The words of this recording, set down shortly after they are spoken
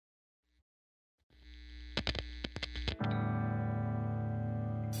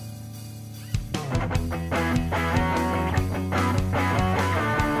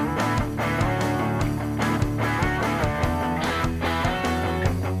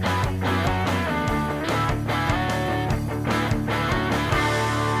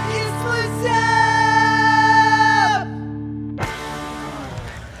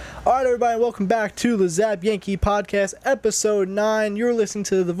everybody, and welcome back to the Zap Yankee Podcast, Episode 9. You're listening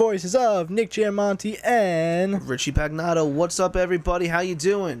to the voices of Nick Giamonti and Richie Pagnato. What's up, everybody? How you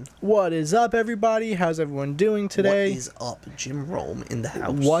doing? What is up, everybody? How's everyone doing today? What is up? Jim Rome in the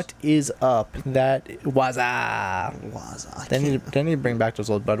house. What is up? That Waza. They need to bring back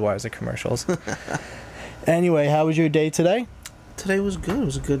those old Budweiser commercials. Anyway, how was your day today? Today was good. It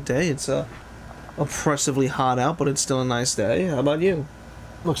was a good day. It's oppressively hot out, but it's still a nice day. How about you?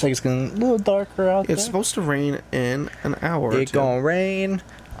 Looks like it's getting a little darker out there. It's supposed to rain in an hour or two. It's gonna rain,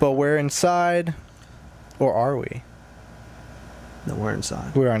 but we're inside. Or are we? No, we're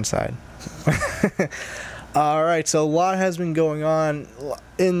inside. We're inside. Alright, so a lot has been going on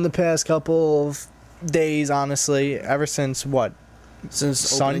in the past couple of days, honestly. Ever since what? Since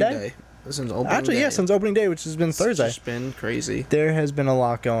Sunday? Opening day. Since opening day. Yeah, since opening day, which has been Thursday. It's just been crazy. There has been a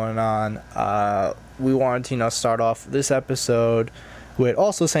lot going on. We wanted to, start off this episode with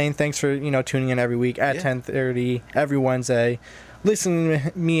also saying thanks for, tuning in every week at 10:30 every Wednesday. Listening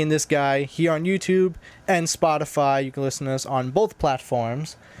to me and this guy here on YouTube and Spotify. You can listen to us on both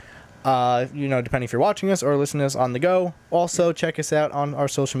platforms. Depending if you're watching us or listening to us on the go. Also, check us out on our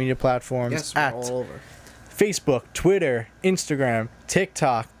social media platforms. Yes, we're all over. Facebook, Twitter, Instagram,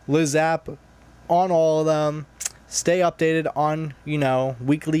 TikTok, Lizap, on all of them. Stay updated on,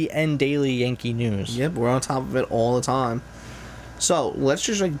 weekly and daily Yankee news. Yep, we're on top of it all the time. So, let's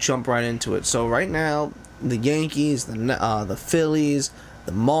just jump right into it. So, right now, the Yankees, the Phillies,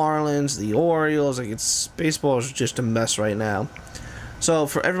 the Marlins, the Orioles, baseball is just a mess right now. So,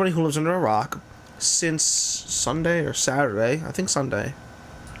 for everybody who lives under a rock, since Sunday or Saturday, I think Sunday.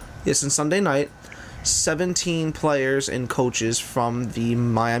 Yeah, since Sunday night, 17 players and coaches from the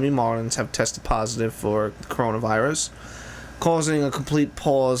Miami Marlins have tested positive for coronavirus, causing a complete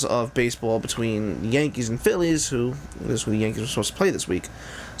pause of baseball between the Yankees and Phillies, who the Yankees were supposed to play this week.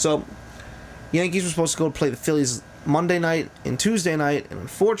 So, Yankees were supposed to go play the Phillies Monday night and Tuesday night, and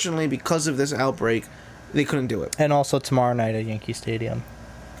unfortunately, because of this outbreak, they couldn't do it. And also tomorrow night at Yankee Stadium.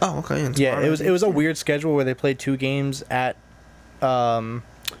 Oh, okay. And yeah, it was a weird schedule where they played 2 games at in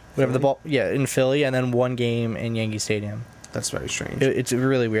Philly, and then 1 game in Yankee Stadium. That's very strange. It's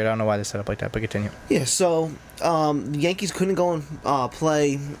really weird. I don't know why they set up like that, but continue. Yeah, so the Yankees couldn't go and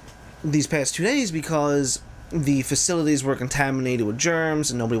play these past 2 days because the facilities were contaminated with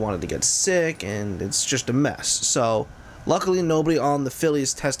germs and nobody wanted to get sick, and it's just a mess. So luckily nobody on the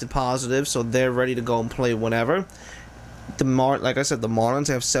Phillies tested positive, so they're ready to go and play whenever. Like I said, the Marlins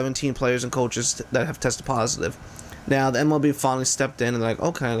have 17 players and coaches that have tested positive. Now the MLB finally stepped in and they're like,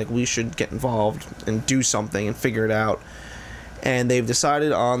 okay, we should get involved and do something and figure it out. And they've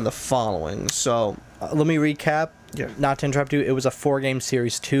decided on the following. So let me recap. Yeah. Not to interrupt you, it was a 4-game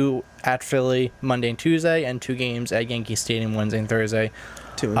series, 2 at Philly Monday and Tuesday, and 2 games at Yankee Stadium Wednesday and Thursday.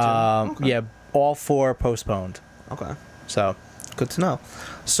 2 and 2. Okay. Yeah, all 4 postponed. Okay. So good to know.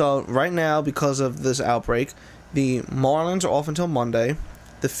 So right now, because of this outbreak, the Marlins are off until Monday.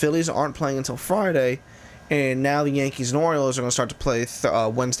 The Phillies aren't playing until Friday, and now the Yankees and Orioles are going to start to play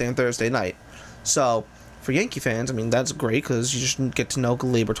Wednesday and Thursday night. So for Yankee fans, that's great because you just get to know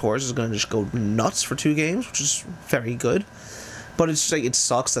Gleyber Torres is going to just go nuts for 2 games, which is very good. But it's just it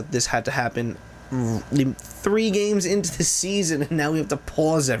sucks that this had to happen 3 games into the season, and now we have to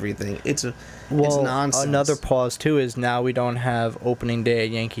pause everything. It's nonsense. Another pause too is now we don't have opening day at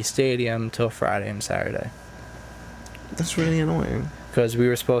Yankee Stadium till Friday and Saturday. That's really annoying. Because we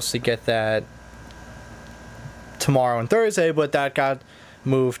were supposed to get that tomorrow and Thursday, but that got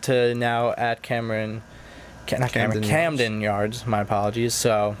moved to now at Camden Yards. My apologies.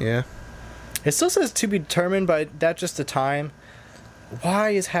 So yeah, it still says to be determined, but that's just the time. Why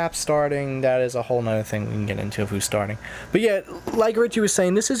is Hap starting? That is a whole nother thing we can get into of who's starting. But yeah, like Richie was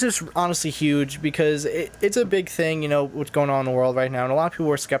saying, this is just honestly huge because it's a big thing, what's going on in the world right now. And a lot of people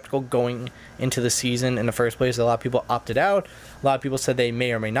were skeptical going into the season in the first place. A lot of people opted out. A lot of people said they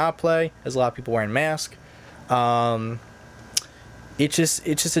may or may not play, as a lot of people wearing masks. It's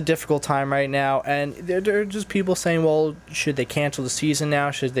just a difficult time right now. And there are just people saying, well, should they cancel the season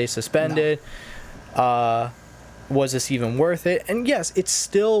now? Should they suspend it? Was this even worth it? And yes, it's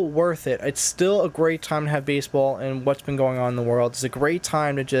still worth it. It's still a great time to have baseball and what's been going on in the world. It's a great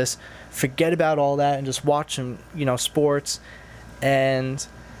time to just forget about all that and just watch some, sports. And,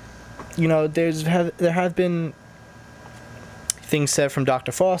 there have been things said from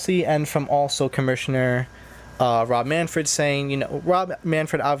Dr. Fossey and from also Commissioner Rob Manfred saying, Rob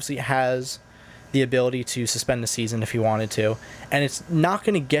Manfred obviously has the ability to suspend the season if he wanted to. And it's not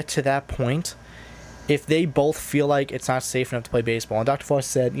going to get to that point if they both feel like it's not safe enough to play baseball. And Dr. Foss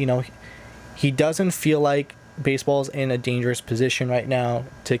said, he doesn't feel like baseball's in a dangerous position right now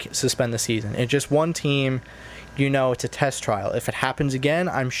to suspend the season. It's just one team, it's a test trial. If it happens again,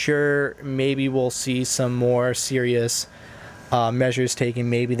 I'm sure maybe we'll see some more serious measures taken.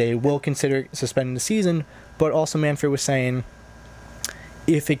 Maybe they will consider suspending the season. But also Manfred was saying,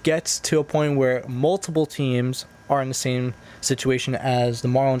 if it gets to a point where multiple teams are in the same situation as the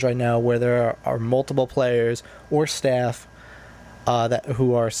Marlins right now, where there are multiple players or staff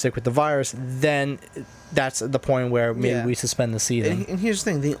who are sick with the virus, then that's the point where maybe we suspend the season. And here's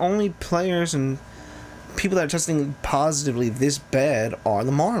the thing: the only players and people that are testing positively this bad are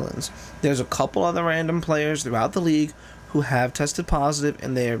the Marlins. There's a couple other random players throughout the league who have tested positive,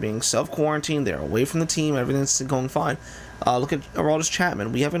 and they are being self-quarantined. They're away from the team. Everything's going fine. Look at Aroldis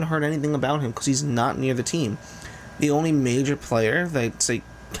Chapman. We haven't heard anything about him because he's not near the team. The only major player that's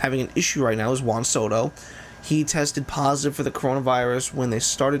having an issue right now is Juan Soto. He tested positive for the coronavirus when they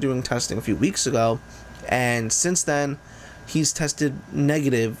started doing testing a few weeks ago, and since then, he's tested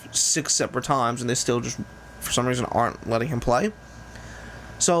negative 6 separate times, and they still just, for some reason, aren't letting him play.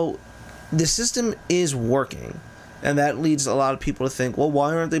 So, the system is working, and that leads a lot of people to think, well,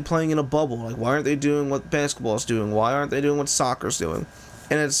 why aren't they playing in a bubble? Like, why aren't they doing what basketball's doing? Why aren't they doing what soccer's doing?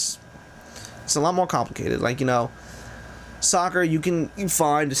 And it's a lot more complicated. Like, soccer, you can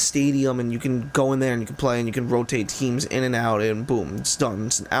find a stadium and you can go in there and you can play and you can rotate teams in and out and boom, it's done.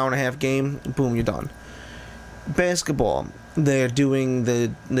 It's an hour-and-a-half game, boom, you're done. Basketball, they're doing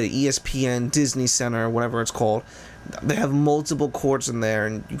the ESPN Disney Center, whatever it's called. They have multiple courts in there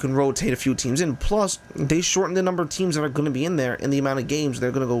and you can rotate a few teams in. Plus, they shortened the number of teams that are going to be in there and the amount of games.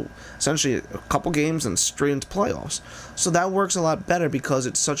 They're going to go essentially a couple games and straight into playoffs. So that works a lot better because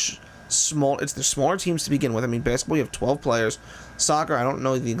it's such small. It's the smaller teams to begin with. I mean, basketball, you have 12 players. Soccer, I don't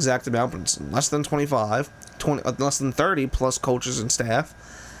know the exact amount, but it's less than 25, less than 30 plus coaches and staff.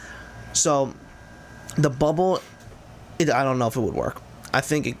 So the bubble, I don't know if it would work. I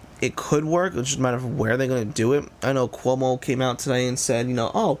think it could work. It's just a matter of where they're going to do it. I know Cuomo came out today and said,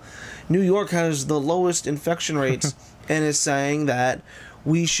 New York has the lowest infection rates and is saying that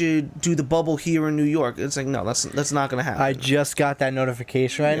we should do the bubble here in New York. It's like, no, that's not going to happen. I just got that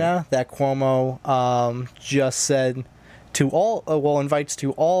notification right now that Cuomo just said invites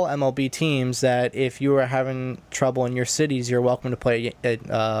to all MLB teams that if you are having trouble in your cities, you're welcome to play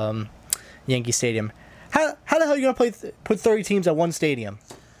at Yankee Stadium. How the hell are you going to put 30 teams at one stadium?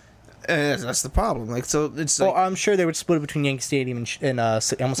 That's the problem. Well, I'm sure they would split it between Yankee Stadium and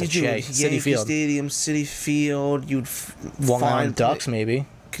City Field. Stadium, City Field. You'd Long Island Ducks, maybe. You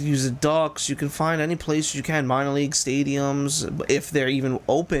could use the Ducks. You can find any place you can. Minor league stadiums, if they're even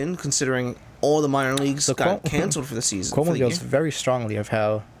open, considering all the minor leagues got canceled for the season. Cuomo feels very strongly of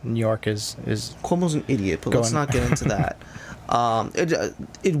how New York is. Cuomo's an idiot, but let's not get into that.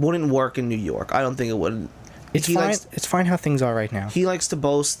 It wouldn't work in New York. I don't think it would. It's fine how things are right now. He likes to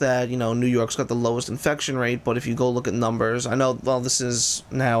boast that, New York's got the lowest infection rate, but if you go look at numbers, I know, this is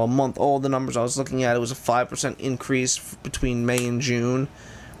now a month old, the numbers I was looking at, it was a 5% increase between May and June,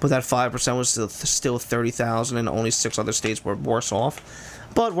 but that 5% was still 30,000, and only 6 other states were worse off.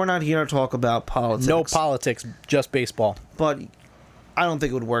 But we're not here to talk about politics. No politics, just baseball. But I don't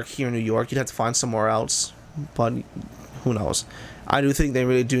think it would work here in New York. You'd have to find somewhere else, but who knows. I do think they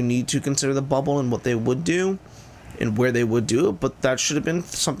really do need to consider the bubble and what they would do and where they would do it, but that should have been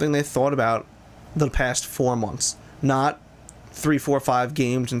something they thought about the past 4 months, not 3, 4, 5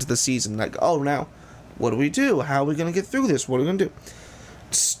 games into the season. Like, now, what do we do? How are we going to get through this? What are we going to do?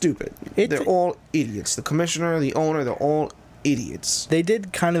 Stupid. They're all idiots. The commissioner, the owner, they're all idiots. They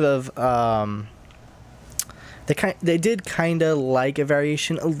did kind of they did kind of like a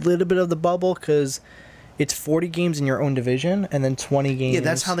variation, a little bit of the bubble, because it's 40 games in your own division, and then 20 games... Yeah,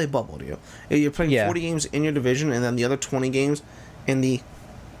 that's how they bubbled you. You're playing 40 games in your division, and then the other 20 games in the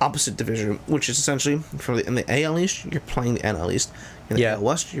opposite division, which is essentially, in the AL East, you're playing the NL East. In the AL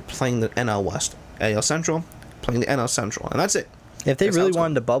West, you're playing the NL West. AL Central, playing the NL Central, and that's it. If they really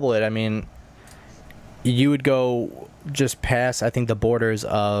wanted to bubble it, I mean, you would go just past, I think, the borders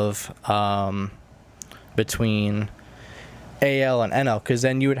of between AL and NL, because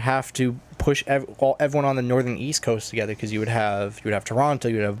then you would have to push everyone on the northern East Coast together, because you would have Toronto,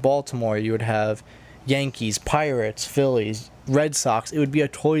 you would have Baltimore, you would have Yankees, Pirates, Phillies, Red Sox. It would be a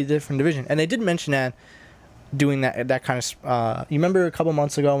totally different division. And they did mention that doing that kind of you remember a couple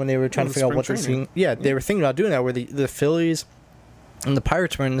months ago when they were trying to figure out what they're seeing? Yeah, they were thinking about doing that, where the Phillies and the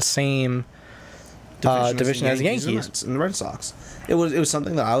Pirates were in the same division as the Yankees and the Red Sox. It was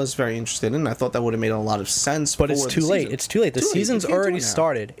something that I was very interested in. I thought that would have made a lot of sense. But it's too late. It's too late. The season's already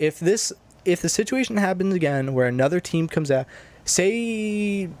started. If the situation happens again where another team comes out,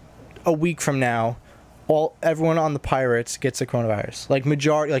 say a week from now, everyone on the Pirates gets the coronavirus, like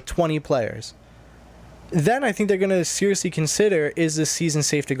majority, like 20 players, then I think they're going to seriously consider, is this season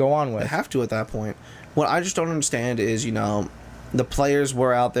safe to go on with? They have to at that point. What I just don't understand is, the players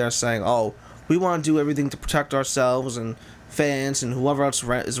were out there saying, oh, we want to do everything to protect ourselves and fans and whoever else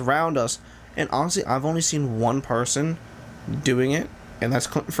is around us. And honestly, I've only seen one person doing it, and that's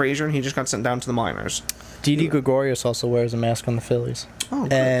Clinton Frazier, and he just got sent down to the minors. Didi Gregorius also wears a mask on the Phillies. Oh,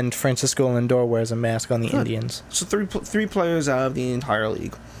 good. And Francisco Lindor wears a mask on the Indians. So three players out of the entire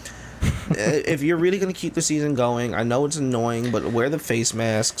league. If you're really going to keep the season going, I know it's annoying, but wear the face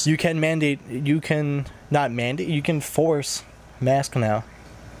masks. You can force mask now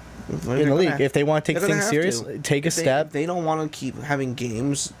in the league. If they want to take things serious, take a step. If they don't want to keep having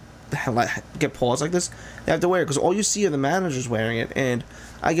games get paused like this, they have to wear it, because all you see are the managers wearing it, and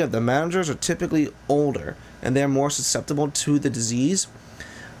I get the managers are typically older and they're more susceptible to the disease,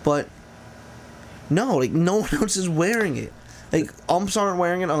 but no one else is wearing it. Umps aren't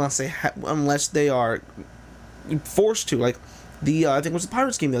wearing it unless they are forced to. I think it was the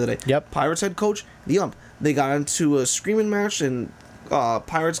Pirates game the other day. Yep. Pirates head coach, the ump, they got into a screaming match, and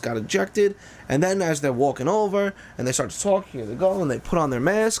Pirates got ejected, and then as they're walking over and they start to talk, here they go, and they put on their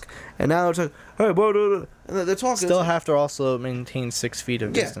mask, and now it's like, hey, blah, blah, blah, and they're talking. Still have to also maintain 6 feet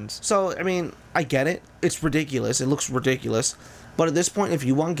of distance. So, I get it. It's ridiculous. It looks ridiculous. But at this point, if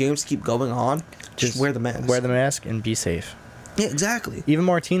you want games to keep going on, just wear the mask. Wear the mask and be safe. Yeah, exactly. Even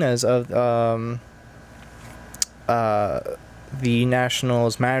Martinez of the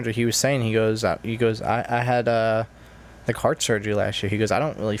Nationals manager, he was saying, he goes, I had like heart surgery last year. He goes, I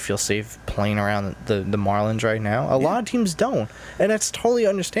don't really feel safe playing around the Marlins right now. A lot of teams don't, and that's totally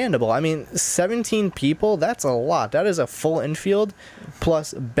understandable. 17 people, that's a lot. That is a full infield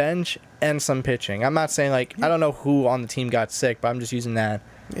plus bench and some pitching. I'm not saying I don't know who on the team got sick, but I'm just using that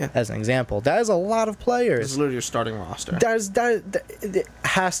as an example. That is a lot of players. This is literally your starting roster. That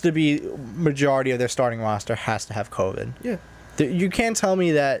has to be majority of their starting roster has to have COVID. Yeah. You can't tell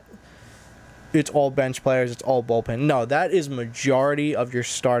me that it's all bench players, it's all bullpen. No, that is majority of your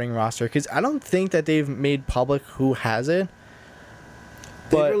starting roster, because I don't think that they've made public who has it.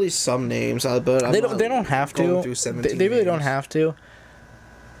 They released some names, but they don't have to. They really don't have to.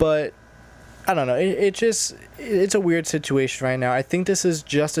 But I don't know. It's a weird situation right now. I think this is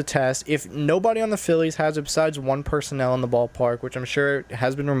just a test. If nobody on the Phillies has it besides one personnel in the ballpark, which I'm sure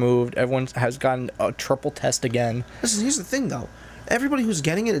has been removed, everyone has gotten a triple test again. Listen, here's the thing, though. Everybody who's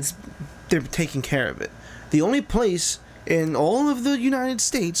getting it, they're taking care of it. The only place in all of the United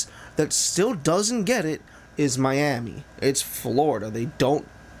States that still doesn't get it is Miami. It's Florida. They don't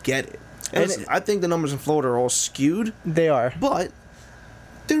get it. And listen, I think the numbers in Florida are all skewed. They are. But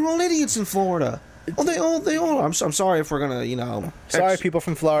they're all idiots in Florida. Well, they all are. I'm sorry if we're gonna, sorry, people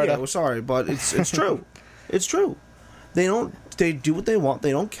from Florida. Yeah, we're sorry, but it's true. It's true. They do what they want.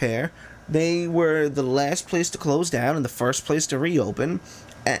 They don't care. They were the last place to close down and the first place to reopen.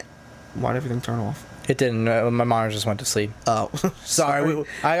 And why did everything turn off? It didn't. My monitor just went to sleep. Oh, sorry.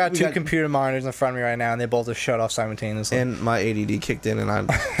 I got two computer monitors in front of me right now, and they both just shut off simultaneously. And my ADD kicked in, and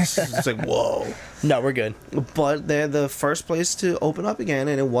it's like, whoa. No, we're good. But they're the first place to open up again,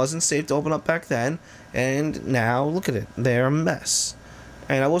 and it wasn't safe to open up back then. And now, look at it. They're a mess.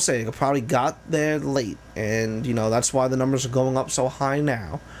 And I will say, it probably got there late, and, that's why the numbers are going up so high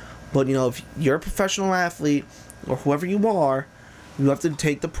now. But, if you're a professional athlete, or whoever you are, you have to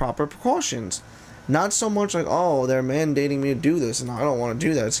take the proper precautions. Not so much like, oh, they're mandating me to do this, and I don't want to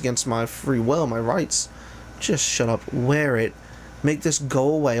do that. It's against my free will, my rights. Just shut up, wear it, make this go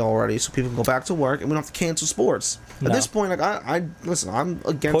away already so people can go back to work, and we don't have to cancel sports. No. At this point, listen, I'm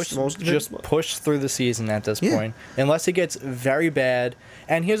against most of it. Just push through the season at this point. Unless it gets very bad.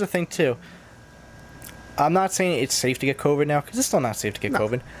 And here's the thing, too. I'm not saying it's safe to get COVID now, because it's still not safe to get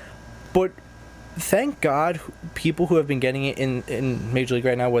COVID. But thank God people who have been getting it in Major League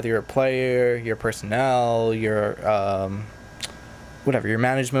right now, whether you're a player, your personnel, your whatever, your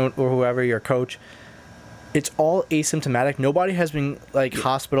management or whoever, your coach, it's all asymptomatic. Nobody has been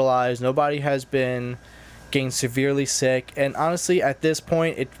hospitalized. Nobody has been getting severely sick. And honestly, at this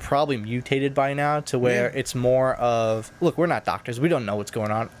point, it's probably mutated by now to where it's more of, look, we're not doctors. We don't know what's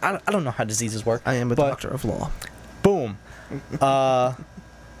going on. I don't know how diseases work. I am a doctor of law. Boom.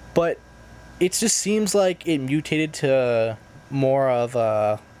 But it just seems like it mutated to more of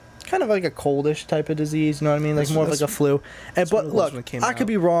a kind of like a coldish type of disease, you know what I mean? Like more of like a flu. But look, I could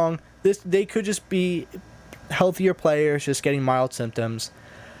be wrong. They could just be healthier players just getting mild symptoms.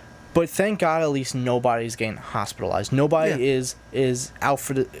 But thank God at least nobody's getting hospitalized. Nobody is out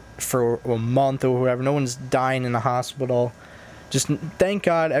for a month or whatever. No one's dying in the hospital. just thank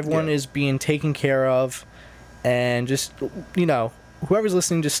God everyone is being taken care of, and just, you know, whoever's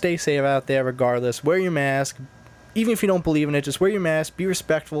listening, just stay safe out there regardless. Wear your mask. Even if you don't believe in it, just wear your mask. Be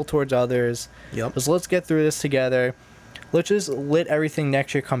respectful towards others. Yep. Just let's get through this together. Let's just let everything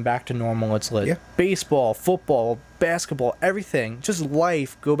next year come back to normal. Let's let baseball, football, basketball, everything, just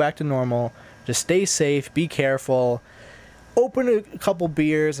life go back to normal. Just stay safe. Be careful. Open a couple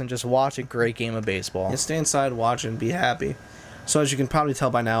beers and just watch a great game of baseball. And stay inside, watch, and be happy. So as you can probably tell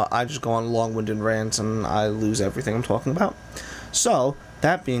by now, I just go on long-winded rants and I lose everything I'm talking about. So,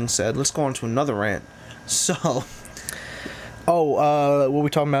 that being said, let's go on to another rant. So... what were we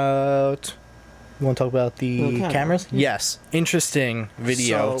talking about? You want to talk about the cameras? Yes. Interesting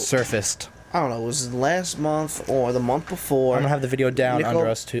video surfaced. I don't know, it was last month or the month before. I'm going to have the video down under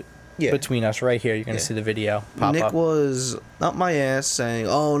us, too. Yeah. Between us, right here. You're going to see the video pop Nick up. was up my ass saying,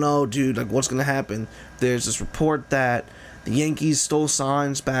 oh no, dude, like, what's going to happen? There's this report that the Yankees stole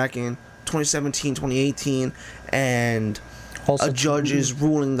signs back in 2017, 2018, and also, a judge is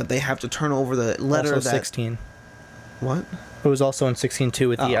ruling that they have to turn over the letter also 16. What? It was also in 16 too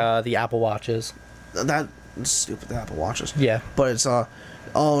with the Apple Watches. That stupid, the Apple Watches. Yeah. But it's like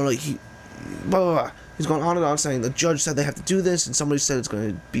he blah, blah, blah. He's going on and on saying the judge said they have to do this, and somebody said it's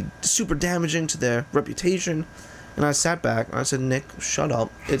going to be super damaging to their reputation. And I sat back and I said, Nick, shut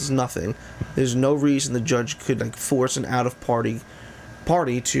up. It's nothing. There's no reason the judge could like force an out of party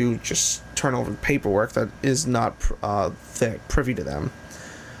to just turn over paperwork that is not privy to them.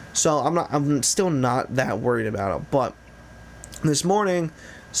 So I'm still not that worried about it. But this morning,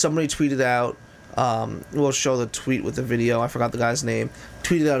 somebody tweeted out, we'll show the tweet with the video, I forgot the guy's name,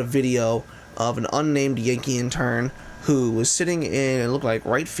 tweeted out a video of an unnamed Yankee intern who was sitting in, it looked like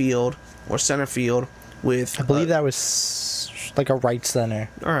right field or center field with... I believe that was like a right center.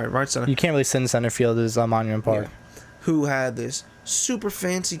 Alright, right center. You can't really sit in center field as Monument Park. Yeah. Who had this super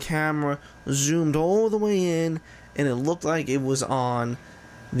fancy camera zoomed all the way in, and it looked like it was on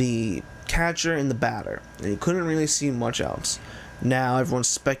the catcher and the batter, and you couldn't really see much else. Now everyone's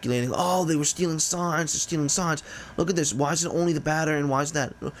speculating, oh, they were stealing signs, they're stealing signs. Look at this, why is it only the batter, and why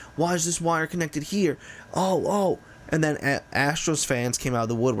is this wire connected here? Oh. And then Astros fans came out of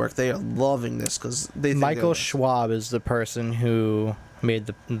the woodwork. They are loving this because they think Michael Schwab is the person who made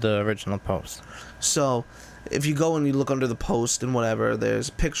the original post. So if you go and you look under the post and whatever, there's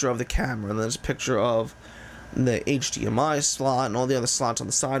a picture of the camera, and there's a picture of the HDMI slot and all the other slots on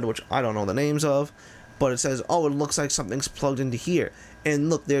the side, which I don't know the names of, but it says, oh, it looks like something's plugged into here, and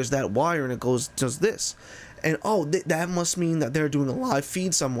look, there's that wire, and it does this, and oh, that must mean that they're doing a live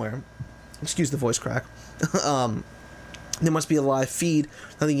feed somewhere. Excuse the voice crack. There must be a live feed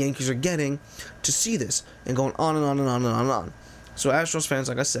that the Yankees are getting to see this, and going on and on and on and on and on. So Astros fans,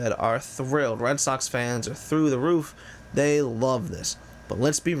 like I said, are thrilled. Red Sox fans are through the roof. They love this. But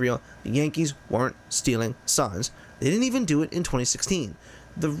let's be real, the Yankees weren't stealing signs. They didn't even do it in 2016.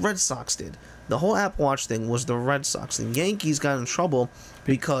 The Red Sox did. The whole Apple Watch thing was the Red Sox. The Yankees got in trouble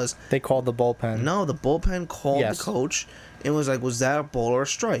because... They called the bullpen. No, the bullpen called the coach and was like, was that a ball or a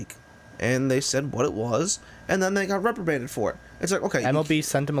strike? And they said what it was, and then they got reprimanded for it. It's like, okay... MLB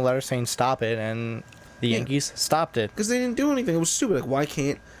sent them a letter saying stop it, and the Yankees stopped it. Because they didn't do anything. It was stupid. Like, why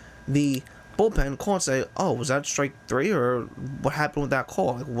can't the bullpen call and say, oh, was that strike 3, or what happened with that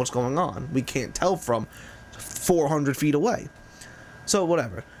call? Like, what's going on? We can't tell from 400 feet away. So,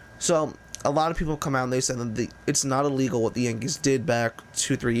 whatever. So, a lot of people come out and they said that it's not illegal what the Yankees did back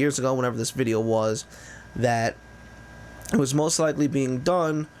 2-3 years ago, whenever this video was, that it was most likely being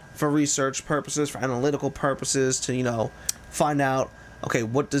done for research purposes, for analytical purposes, to, you know, find out, okay,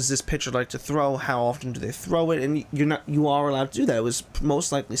 what does this pitcher like to throw? How often do they throw it? And you are allowed to do that. It was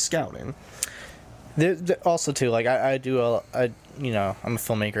most likely scouting. Also, too, like I'm a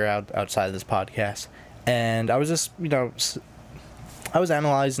filmmaker outside of this podcast, and I was just, I was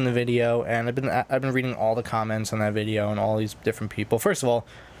analyzing the video, and I've been reading all the comments on that video and all these different people. First of all,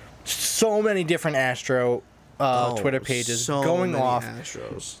 so many different Astro Twitter pages going off.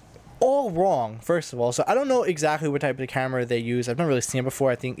 Astros. All wrong, first of all. So I don't know exactly what type of camera they use. I've never really seen it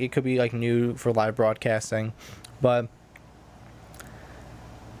before. I think it could be like new for live broadcasting. But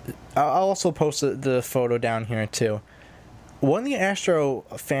I'll also post the photo down here too. One of the Astro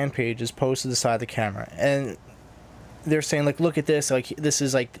fan pages posted the side of the camera, and they're saying, like, look at this, like, this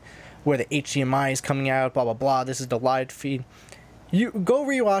is like where the HDMI is coming out, blah blah blah, this is the live feed. You go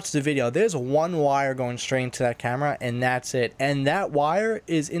rewatch the video. There's one wire going straight into that camera, and that's it. And that wire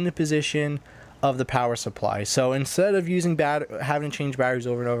is in the position of the power supply. So instead of using having to change batteries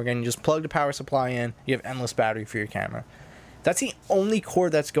over and over again, you just plug the power supply in. You have endless battery for your camera. That's the only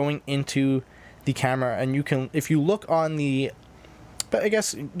cord that's going into the camera. And you can, if you look on the but I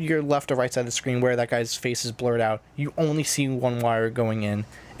guess your left or right side of the screen where that guy's face is blurred out, you only see one wire going in,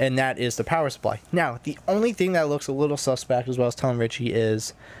 and that is the power supply. Now, the only thing that looks a little suspect, as well as telling Richie,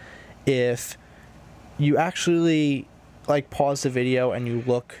 is if you actually like pause the video and you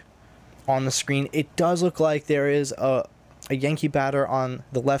look on the screen, it does look like there is a Yankee batter on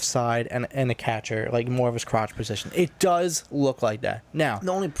the left side and a catcher, like more of his crotch position. It does look like that. Now,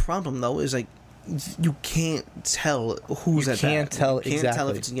 the only problem though is like you can't tell who's at bat. You can't tell exactly. You can't tell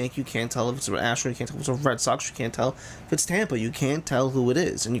if it's a Yankee. You can't tell if it's an Astro. You can't tell if it's a Red Sox. You can't tell if it's Tampa. You can't tell who it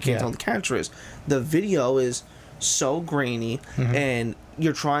is, and you can't tell who the catcher is. The video is so grainy, and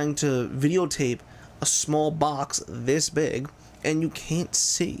you're trying to videotape a small box this big, and you can't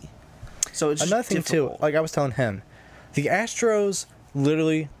see. So it's another thing too. Like I was telling him, the Astros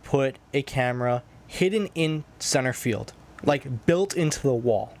literally put a camera hidden in center field, like built into the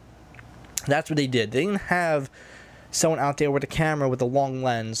wall. That's what they did. They didn't have someone out there with a camera with a long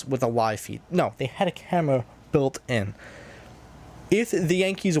lens with a live feed. No, they had a camera built in. If the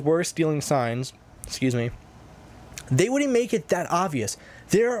Yankees were stealing signs, they wouldn't make it that obvious.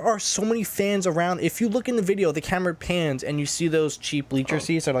 There are so many fans around. If you look in the video, the camera pans and you see those cheap bleacher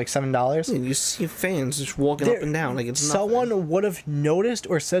seats are like $7. And you see fans just walking up and down like it's nothing. Someone would have noticed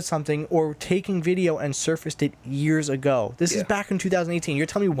or said something or taken video and surfaced it years ago. This is back in 2018. You're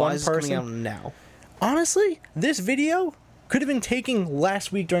telling me one person... Why is it coming out now? Honestly, this video could have been taken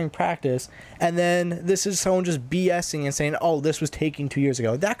last week during practice, and then this is someone just BSing and saying, oh, this was taken 2 years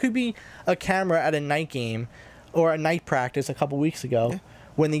ago. That could be a camera at a night game or a night practice a couple weeks ago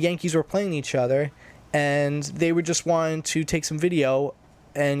when the Yankees were playing each other, and they were just wanting to take some video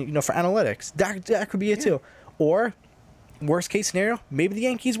and, for analytics. That could be it too. Or, worst case scenario, maybe the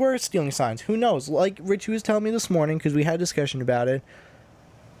Yankees were stealing signs. Who knows? Like Richie was telling me this morning, because we had a discussion about it,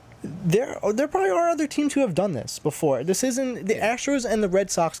 there probably are other teams who have done this before. This isn't... The Astros and the Red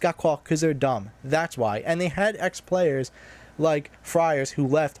Sox got caught because they're dumb. That's why. And they had ex-players like Friars who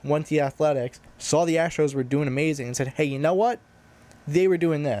left, went to the Athletics, saw the Astros were doing amazing, and said, hey, you know what? They were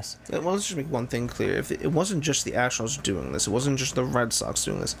doing this. Well, let's just make one thing clear. If it wasn't just the Astros doing this, it wasn't just the Red Sox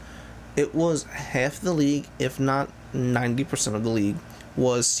doing this, it was half the league, if not 90% of the league,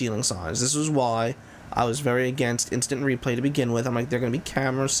 was stealing signs. This was why I was very against instant replay to begin with. I'm like, there are going to be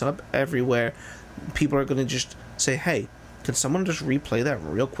cameras set up everywhere. People are going to just say, hey, can someone just replay that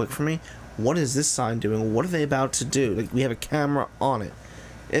real quick for me? What is this sign doing? What are they about to do? Like, we have a camera on it.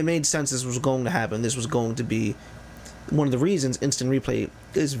 It made sense this was going to happen. This was going to be one of the reasons instant replay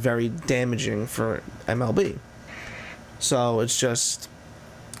is very damaging for MLB. So it's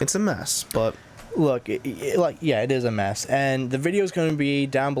a mess, but... Look, it is a mess, and the video is going to be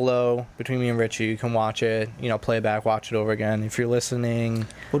down below between me and Richie. You can watch it, play it back, watch it over again. If you're listening,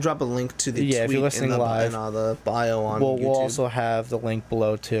 we'll drop a link to the tweet if you're listening live, in the bio on YouTube. We'll also have the link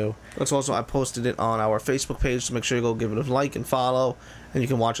below too. That's also, I posted it on our Facebook page, so make sure you go give it a like and follow, and you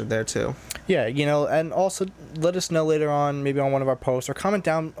can watch it there too. Yeah, and also let us know later on, maybe on one of our posts, or comment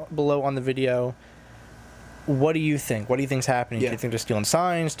down below on the video. What do you think? What do you think's happening? Do you think they're stealing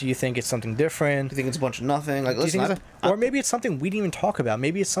signs? Do you think it's something different? Do you think it's a bunch of nothing? Like, listen, or maybe it's something we didn't even talk about.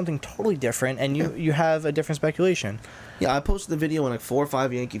 Maybe it's something totally different, and you have a different speculation. Yeah, I posted the video in like 4 or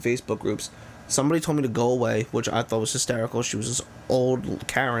 5 Yankee Facebook groups. Somebody told me to go away, which I thought was hysterical. She was this old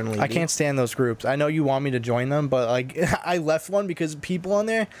Karen lady. I can't stand those groups. I know you want me to join them, but like I left one because people on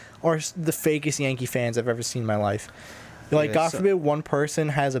there are the fakest Yankee fans I've ever seen in my life. Like, God forbid one person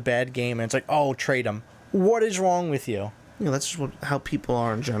has a bad game, and it's like, oh, trade them. What is wrong with you? That's just how people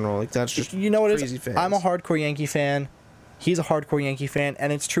are in general. Like, that's just crazy fans. I'm a hardcore Yankee fan. He's a hardcore Yankee fan,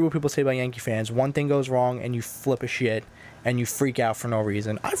 and it's true what people say about Yankee fans. One thing goes wrong, and you flip a shit, and you freak out for no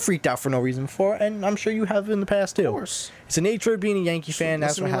reason. I've freaked out for no reason before, and I'm sure you have in the past too. Of course. It's the nature of being a Yankee fan.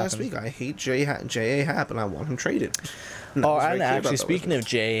 That's what happens. Last week, I hate J.A. Happ, and I want him traded. And actually, speaking of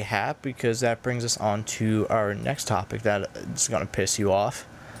J.A. Happ, because that brings us on to our next topic that is going to piss you off.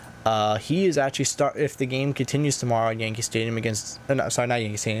 He is actually if the game continues tomorrow at Yankee Stadium not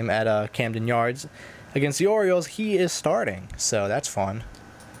Yankee Stadium, at Camden Yards against the Orioles, he is starting. So that's fun.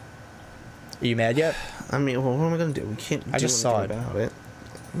 Are you mad yet? I mean, well, what am I gonna do? We can't do anything about it.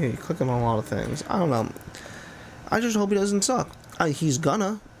 Yeah, you're clicking on a lot of things. I don't know. I just hope he doesn't suck. He's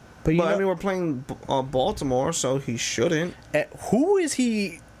gonna. But I mean, we're playing Baltimore, so he shouldn't. Who is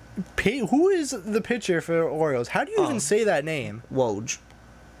he? Who is the pitcher for Orioles? How do you even say that name? Woj.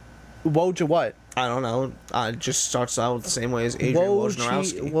 Woj what? I don't know. It just starts out the same way as Adrian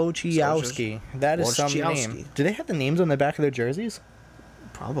Wojnarowski. Wojciechowski. That is some name. Do they have the names on the back of their jerseys?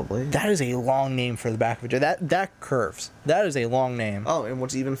 Probably. That is a long name for the back of a jersey. That curves. That is a long name. Oh, and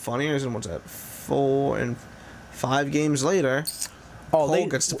what's even funnier is, 4 and 5 games later, Oh, Cole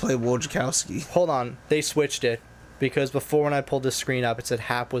gets to play Wojciechowski. Hold on, they switched it. Because before when I pulled the screen up, it said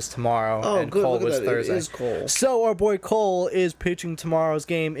Hap was tomorrow and good. Cole Look at was that. Thursday. It is Cole. So our boy Cole is pitching tomorrow's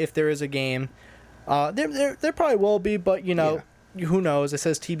game if there is a game. There probably will be, but who knows? It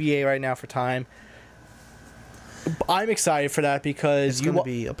says TBA right now for time. I'm excited for that because it's going to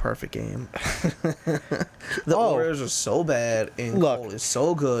be a perfect game. The Orioles are so bad and Cole is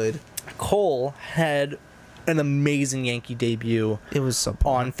so good. Cole had an amazing Yankee debut. It was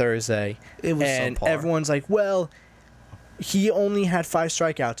on Thursday. It was and everyone's like, well, he only had 5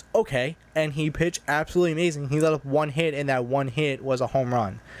 strikeouts. Okay. And he pitched absolutely amazing. He let up 1 hit, and that 1 hit was a home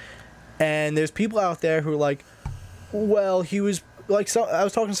run. And there's people out there who are like, well, he was like, so I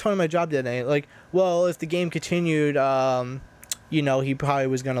was talking to someone at my job the other day, like, well, if the game continued, he probably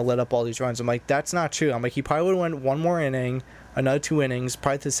was going to let up all these runs. I'm like, that's not true. I'm like, he probably would have went 1 more inning, another 2 innings,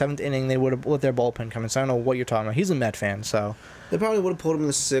 probably to the 7th inning, they would have let their bullpen come in. So I don't know what you're talking about. He's a Met fan, so. They probably would have pulled him in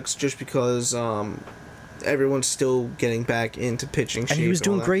the 6th just because everyone's still getting back into pitching shape. And he was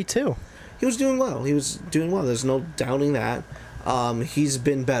doing great, too. He was doing well. There's no doubting that. He's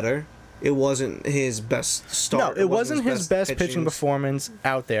been better. It wasn't his best start. No, it wasn't his best pitching performance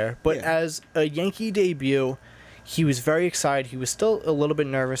out there. But as a Yankee debut, he was very excited. He was still a little bit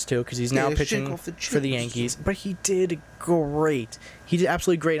nervous, too, because he's now pitching for the Yankees. But he did great. He did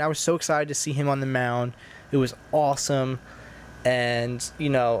absolutely great. I was so excited to see him on the mound. It was awesome. And,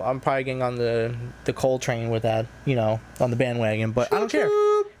 I'm probably getting on the Cole train with that, on the bandwagon. But I don't care.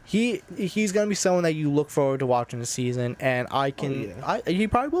 He's going to be someone that you look forward to watching the season. And he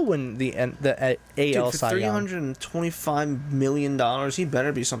probably will win the AL Cy Young. For $325 million, he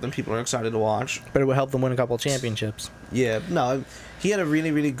better be something people are excited to watch. But it will help them win a couple of championships. Yeah, no, he had a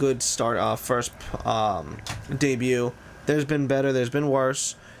really, really good start, first debut. There's been better, there's been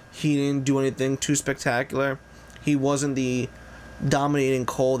worse. He didn't do anything too spectacular. He wasn't the dominating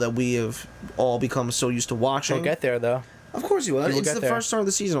Cole that we have all become so used to watching. He'll get there, though. Of course he will. It's the first start of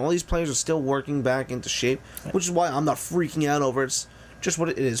the season. All these players are still working back into shape, which is why I'm not freaking out over it. It's just what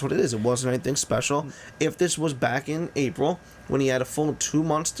it is. It wasn't anything special. If this was back in April, when he had a full 2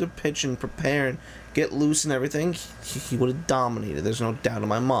 months to pitch and prepare and get loose and everything, he would have dominated. There's no doubt in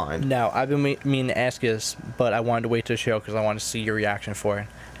my mind. Now, I've been meaning to ask you this, but I wanted to wait to the show because I wanted to see your reaction for it.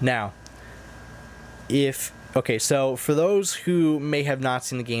 Now, so for those who may have not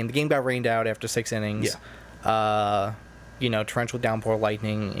seen the game got rained out after 6 innings. Yeah. Torrential downpour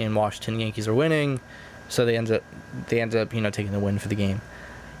lightning in Washington. The Yankees are winning, so they ended up taking the win for the game.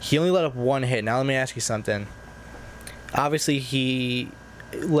 He only let up 1 hit. Now let me ask you something. Obviously, he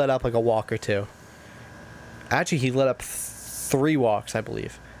let up like a walk or 2. Actually, he let up 3 walks, I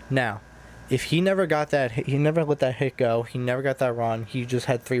believe. Now, if he never got that hit, he never let that hit go, he never got that run, he just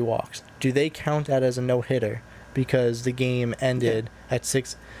had 3 walks. Do they count that as a no-hitter because the game ended at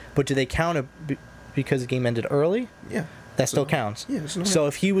 6? But do they count it because the game ended early? Yeah. That still counts. Yeah. So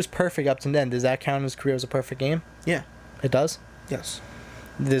if he was perfect up to then, does that count his career as a perfect game? Yeah. It does? Yes.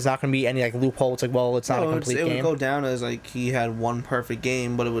 There's not going to be any loophole. It's it's not a complete game. It would go down as he had 1 perfect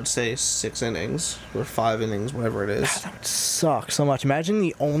game, but it would say 6 innings or 5 innings, whatever it is. That would suck so much. Imagine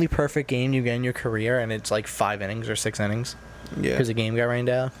the only perfect game you get in your career, and it's 5 innings or 6 innings. Yeah. Because the game got rained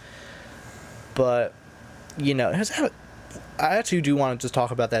out. But, I actually do want to just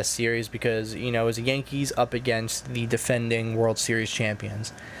talk about that series because, it was the Yankees up against the defending World Series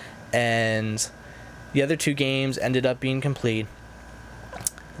champions. And the other 2 games ended up being complete.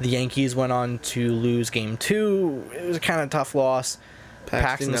 The Yankees went on to lose Game 2. It was a kind of tough loss.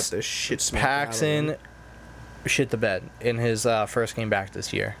 Paxton got the shit smacked out of him. Shit the bed in his first game back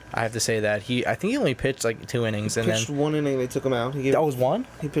this year. I have to say that I think he only pitched 2 innings. He pitched 1 inning, they took him out. That was 1?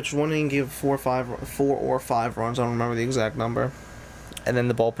 He pitched 1 inning, gave 4 or 5 runs. I don't remember the exact number. And then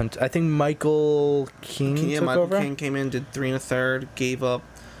the bullpen. I think Michael King took Michael over. King came in, did 3 1/3, gave up.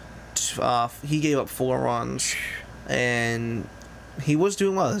 He gave up 4 runs, and he was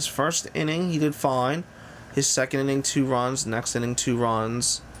doing well. His first inning, he did fine. His second inning, 2 runs. Next inning, 2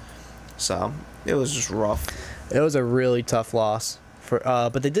 runs. So it was just rough. It was a really tough loss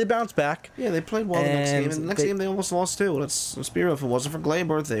but they did bounce back. Yeah, they played well the next game. And the next game, they almost lost too. Let's be real. If it wasn't for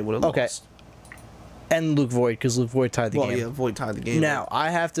Gleyber, they would have lost. And Luke Voigt, because Luke Voigt tied the game. Well, yeah, Voigt tied the game. Now,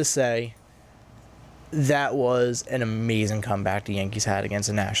 I have to say, that was an amazing comeback the Yankees had against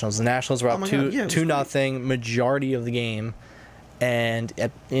the Nationals. The Nationals were up 2-0 majority of the game. And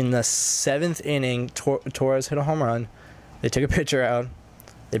in the 7th inning, Torres hit a home run. They took a pitcher out.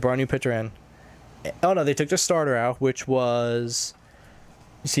 They brought a new pitcher in. Oh, no, they took the starter out, which was...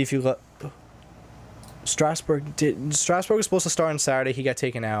 See if you look... Strasburg was supposed to start on Saturday. He got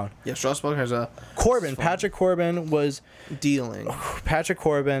taken out. Yeah, Strasburg has a... Patrick Corbin was... Dealing. Patrick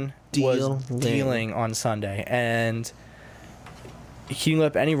Corbin was dealing on Sunday. And he didn't let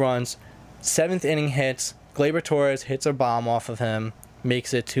up any runs. 7th inning hits. Gleyber Torres hits a bomb off of him.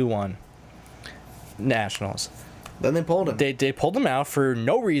 Makes it 2-1. Nationals. Then they pulled him. They pulled him out for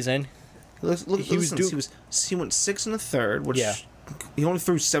no reason. He went 6 1/3, which he only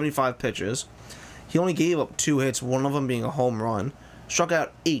threw 75 pitches. He only gave up 2 hits, one of them being a home run. Struck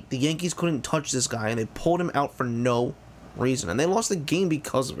out 8. The Yankees couldn't touch this guy, and they pulled him out for no reason. And they lost the game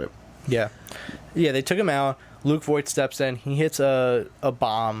because of it. Yeah. Yeah, they took him out. Luke Voigt steps in. He hits a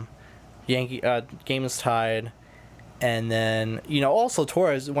bomb. Game is tied. And then, also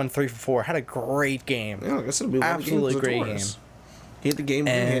Torres went 3 for 4. Had a great game. Yeah, like I said, absolutely great game. He hit the game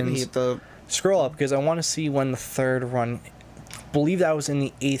and he hit the... Scroll up, because I want to see when the third run... I believe that was in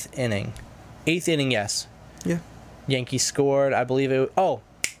the 8th inning. 8th inning, yes. Yeah. Yankees scored. I believe it...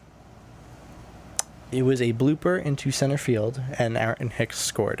 It was a blooper into center field, and Aaron Hicks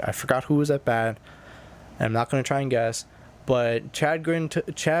scored. I forgot who was at bat. I'm not going to try and guess. But Chad Green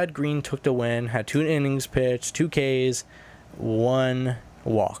took the win, had 2 innings pitched, 2 Ks, 1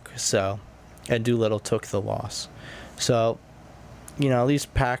 walk. So, and Doolittle took the loss. So, at least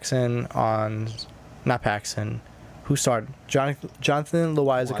not Paxton, who started? Jonathan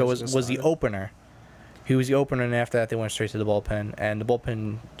Loizaga was the opener. He was the opener, and after that they went straight to the bullpen, and the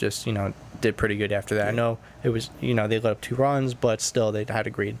bullpen just did pretty good after that. Yeah. I know it was they let up 2 runs, but still they had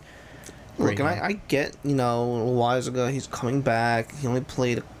a great. Look, and I get Loizaga, he's coming back. He only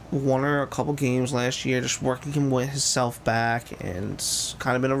played 1 or a couple games last year, just working himself back, and it's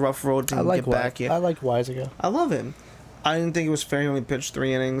kind of been a rough road to get back here. I like Loizaga. I love him. I didn't think it was fair. He only pitched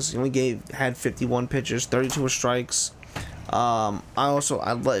 3 innings. He only had 51 pitches, 32 strikes.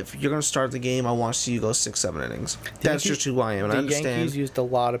 If you're gonna start the game, I want to see you go 6-7 innings. That's just who I am. And I understand. The Yankees used a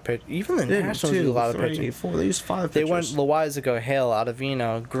lot of pitch. Even the Nationals used a lot of pitching. 4. They used 5 pitchers. They went Loizaga, Hale,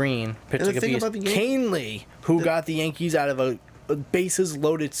 Ottavino, Green, pitched like a beast. Canely, who got the Yankees out of a bases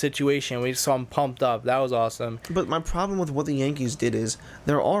loaded situation. We saw him pumped up. That was awesome. But my problem with what the Yankees did is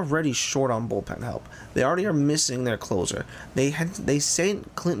they're already short on bullpen help. They already are missing their closer. They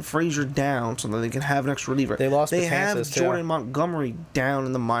sent Clinton Frazier down so that they can have an extra reliever. They have Jordan Montgomery down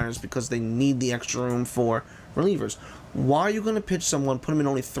in the minors because they need the extra room for relievers. Why are you going to pitch someone, put him in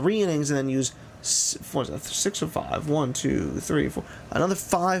only 3 innings, and then use 6 or 5? 1, 2, 3, 4. Another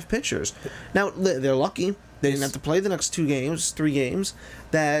 5 pitchers. Now they're lucky. They didn't have to play the next 3 games,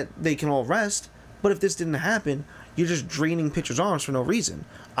 that they can all rest. But if this didn't happen, you're just draining pitchers' arms for no reason.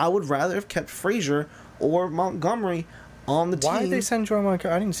 I would rather have kept Frazier or Montgomery on the team. Why did they send Jordan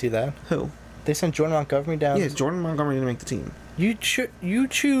Montgomery? I didn't see that. Who? They sent Jordan Montgomery down. Yeah, Jordan Montgomery didn't make the team. You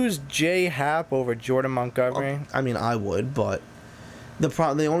choose J Happ over Jordan Montgomery? I mean, I would, but here's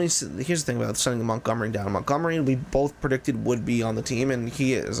the thing about sending Montgomery down. Montgomery, we both predicted would be on the team, and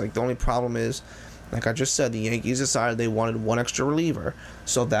he is. Like, the only problem is, like I just said, the Yankees decided they wanted 1 extra reliever.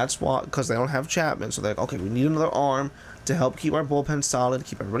 So that's why, because they don't have Chapman. So they're like, okay, we need another arm to help keep our bullpen solid,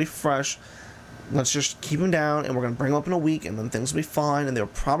 keep everybody fresh. Let's just keep him down, and we're going to bring him up in a week, and then things will be fine. And they're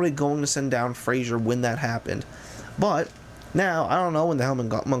probably going to send down Frazier when that happened. But now, I don't know when the hell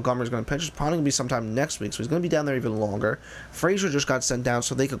Montgomery's going to pitch. It's probably going to be sometime next week, so he's going to be down there even longer. Frazier just got sent down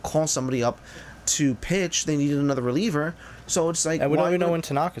so they could call somebody up to pitch. They needed another reliever. So it's like, and we don't even know when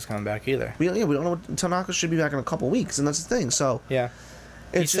Tanaka's coming back either. We don't know what Tanaka should be back in a couple weeks, and that's the thing. So yeah,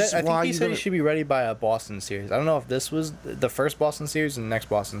 I think he said he should be ready by a Boston series. I don't know if this was the first Boston series or the next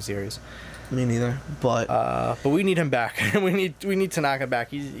Boston series. Me neither, but we need him back. we need Tanaka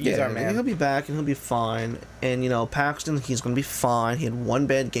back. He's our man. He'll be back and he'll be fine. And Paxton, he's gonna be fine. He had 1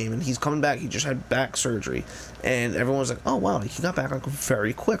 bad game and he's coming back. He just had back surgery, and everyone was like, "Oh wow, he got back like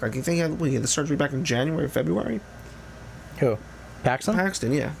very quick." Like, you think he had the surgery back in January or February? Who? Paxton?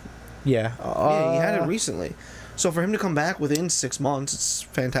 Paxton, yeah. Yeah. Yeah, he had it recently. So for him to come back within 6 months, it's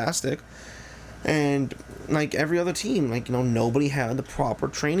fantastic. And like every other team, nobody had the proper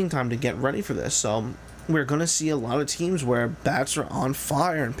training time to get ready for this. So we're going to see a lot of teams where bats are on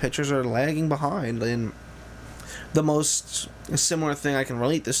fire and pitchers are lagging behind. And the most similar thing I can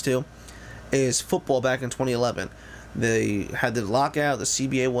relate this to is football back in 2011. They had the lockout, the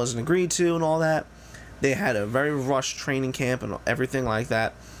CBA wasn't agreed to and all that. They had a very rushed training camp and everything like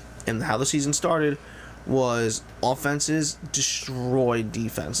that. And how the season started was offenses destroyed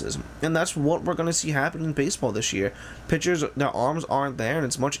defenses. And that's what we're going to see happen in baseball this year. Pitchers, their arms aren't there, and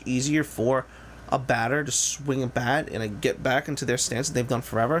it's much easier for a batter to swing a bat and get back into their stance that they've done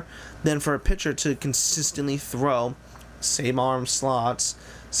forever than for a pitcher to consistently throw same arm slots,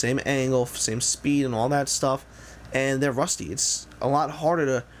 same angle, same speed, and all that stuff, and they're rusty. It's a lot harder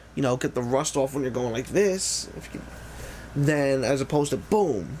to, get the rust off when you're going like this, than as opposed to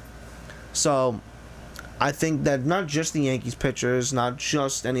boom. So, I think that not just the Yankees pitchers, not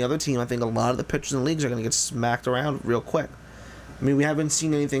just any other team, I think a lot of the pitchers in the leagues are going to get smacked around real quick. I mean, we haven't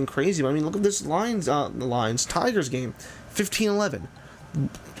seen anything crazy, but I mean, look at this Tigers game, 15-11.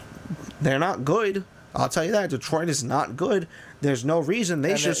 They're not good. I'll tell you that. Detroit is not good. There's no reason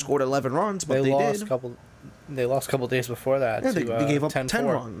they should have scored 11 runs, but they did. They lost a couple days before that. Yeah, they gave up 10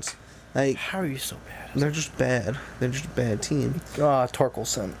 runs. Like, how are you so bad? They're just bad. They're just a bad team.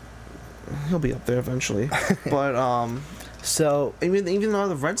 Torkelson. He'll be up there eventually. But, so... Even though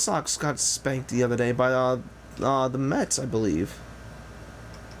the Red Sox got spanked the other day by the Mets, I believe.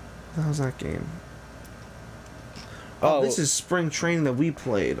 How's that game? Oh, this is spring training that we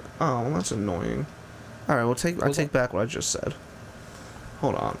played. Oh, well, that's annoying. Alright, I take back what I just said.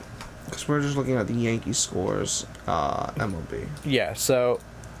 Hold on. Because we're just looking at the Yankee scores, MLB. Yeah, so...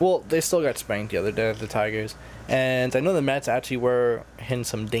 Well, they still got spanked the other day, the Tigers. And I know the Mets actually were hitting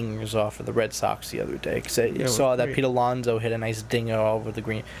some dingers off of the Red Sox the other day. Because I saw that Pete Alonso hit a nice dinger over the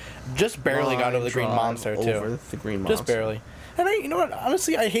green. Just barely got over the Green Monster, too. Over the Green Monster. Just barely. And you know what?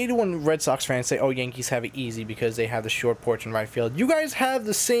 Honestly, I hate it when Red Sox fans say, "Oh, Yankees have it easy because they have the short porch in right field." You guys have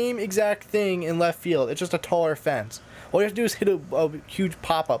the same exact thing in left field. It's just a taller fence. All you have to do is hit a huge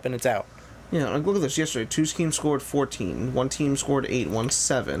pop up and it's out. Yeah, like look at this. Yesterday, 2 teams scored 14. 1 team scored 8. 1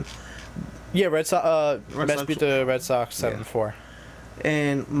 7. Yeah, Mets beat the Red Sox 7-4.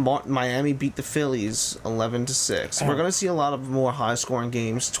 And Miami beat the Phillies 11-6. We're gonna see a lot of more high scoring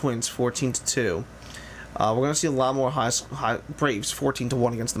games. Twins 14-2. We're going to see a lot more high Braves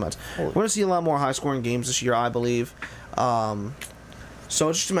 14-1 against the Mets. We're going to see a lot more high-scoring games this year, I believe. So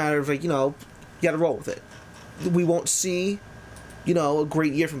it's just a matter of, you got to roll with it. We won't see, a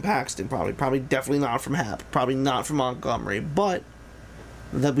great year from Paxton, probably. Probably definitely not from Happ. Probably not from Montgomery. But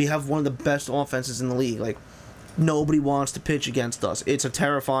that we have one of the best offenses in the league. Like, nobody wants to pitch against us. It's a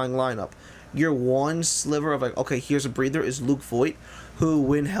terrifying lineup. Your one sliver of, okay, here's a breather is Luke Voit, who,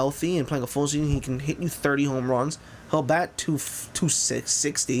 when healthy and playing a full season, he can hit you 30 home runs. He'll bat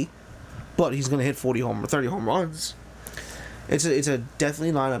 260, but he's going to hit 30 home runs. It's a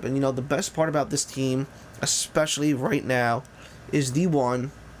definitely lineup. And, the best part about this team, especially right now, is the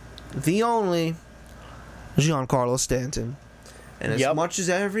one, the only, Giancarlo Stanton. And as much as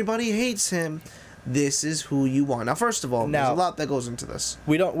everybody hates him, this is who you want. Now, first of all, there's a lot that goes into this.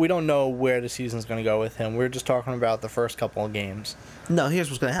 We don't know where the season's going to go with him. We're just talking about the first couple of games. No, here's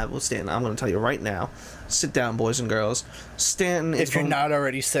what's going to happen with Stanton. I'm going to tell you right now. Sit down, boys and girls. Stanton is if you're not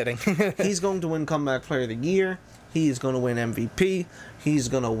already sitting. He's going to win Comeback Player of the Year. He is going to win MVP. He's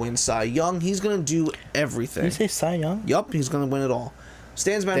going to win Cy Young. He's going to do everything. Did you say Cy Young? Yup, he's going to win it all.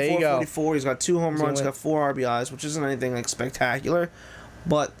 Stanton's batting 444. He's got 2 home runs. He's got 4 RBIs, which isn't anything like spectacular.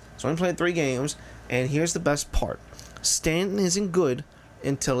 But he's only played 3 games. And here's the best part. Stanton isn't good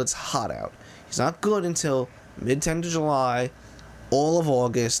until it's hot out. He's not good until mid-10 to July, all of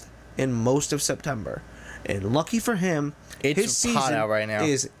August, and most of September. And lucky for him, his season hot out right now.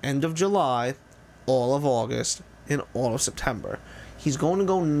 Is end of July, all of August, and all of September. He's going to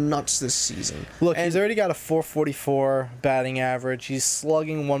go nuts this season. Look, he's already got a 444 batting average. He's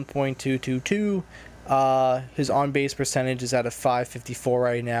slugging 1.222. His on-base percentage is at a .554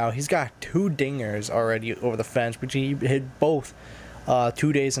 right now. He's got 2 dingers already over the fence, which he hit both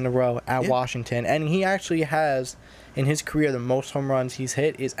 2 days in a row at Washington. And he actually has, in his career, the most home runs he's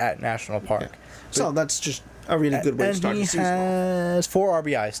hit is at National Park. Yeah. So that's just a really good way to start the season. And he has 4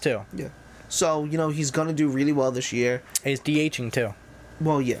 RBIs, too. Yeah. So, he's going to do really well this year. He's DHing, too.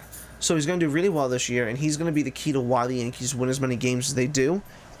 Well, yeah. So he's going to do really well this year, and he's going to be the key to why the Yankees win as many games as they do.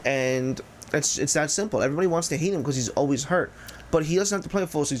 And it's that simple. Everybody wants to hate him because he's always hurt. But he doesn't have to play a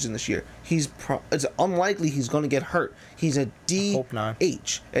full season this year. It's unlikely he's going to get hurt. He's a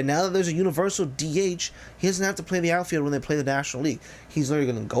DH. And now that there's a universal DH, he doesn't have to play the outfield when they play the National League. He's literally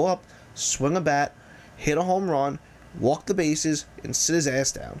going to go up, swing a bat, hit a home run, walk the bases, and sit his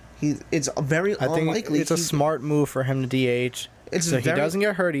ass down. It's very unlikely. It's a smart move for him to DH. So he doesn't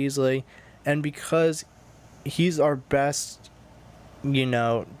get hurt easily. And because he's our best,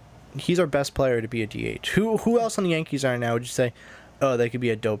 he's our best player to be a DH. Who else on the Yankees right now would you say, oh, they could be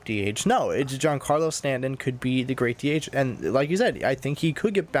a dope DH? No, it's Giancarlo Stanton could be the great DH. And like you said, I think he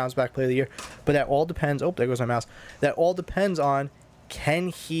could get bounce back player of the year. But that all depends. Oh, there goes my mouse. That all depends on, can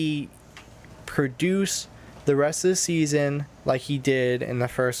he produce the rest of the season like he did in the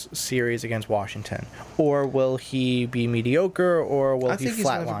first series against Washington? Or will he be mediocre, or will he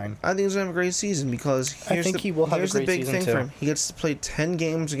flatline? I think he's going to have a great season because here's the big thing for him. He gets to play 10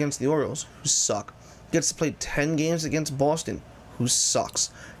 games against the Orioles, who suck. He gets to play 10 games against Boston, who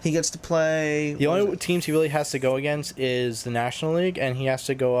sucks. He gets to play... The only teams he really has to go against is the National League, and he has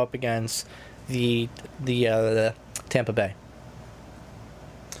to go up against the Tampa Bay.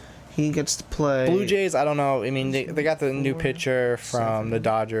 He gets to play... Blue Jays, I don't know. I mean, they got the new pitcher from the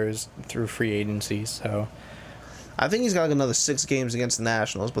Dodgers through free agency, so... I think he's got like another 6 games against the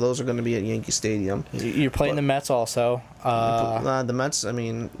Nationals, but those are going to be at Yankee Stadium. You're playing the Mets also. The Mets, I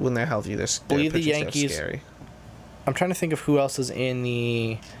mean, when they're healthy, they're the Yankees. Scary. I'm trying to think of who else is in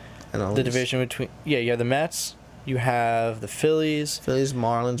the division between... Yeah, you have the Mets. You have the Phillies.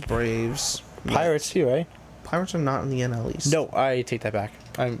 Marlins, Braves. Pirates too, right? Pirates are not in the NL East. No, I take that back.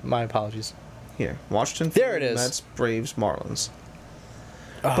 My apologies. Here, Washington. There it is. Mets, Braves, Marlins.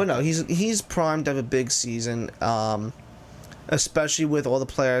 But no, he's primed to have a big season, especially with all the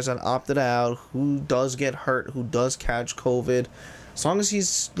players that opted out, who does get hurt, who does catch COVID. As long as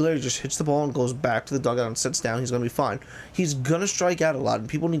he's literally just hits the ball and goes back to the dugout and sits down, he's going to be fine. He's going to strike out a lot, and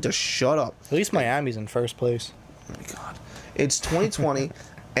people need to shut up. At least Miami's in first place. Oh my God. It's 2020,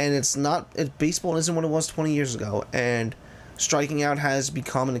 and baseball isn't what it was 20 years ago, and striking out has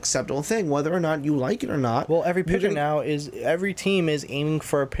become an acceptable thing, whether or not you like it or not. Well, every every team is aiming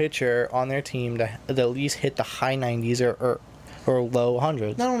for a pitcher on their team to at least hit the high 90s or low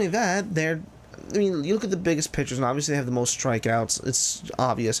 100s. Not only that, you look at the biggest pitchers, and obviously they have the most strikeouts. It's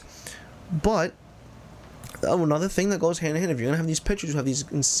obvious. But another thing that goes hand in hand, if you're going to have these pitchers who have these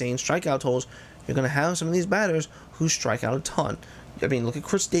insane strikeout totals, you're going to have some of these batters who strike out a ton. I mean, look at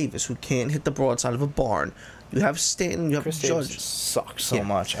Chris Davis, who can't hit the broadside of a barn. You have Stanton, you have Chris Judge. Davis sucks so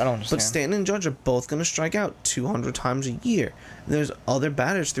much. I don't understand. But Stanton and Judge are both going to strike out 200 times a year. And there's other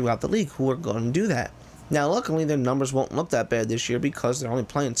batters throughout the league who are going to do that. Now, luckily, their numbers won't look that bad this year because they're only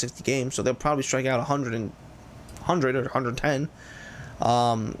playing 60 games, so they'll probably strike out 100 or 110.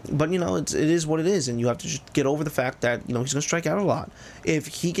 But, it is what it is, and you have to just get over the fact that, he's going to strike out a lot. If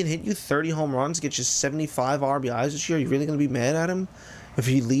he can hit you 30 home runs, get you 75 RBIs this year, you're really going to be mad at him? If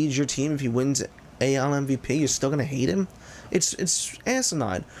he leads your team, if he wins AL MVP, you're still going to hate him? It's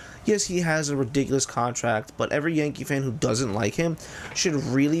asinine. Yes, he has a ridiculous contract, but every Yankee fan who doesn't like him should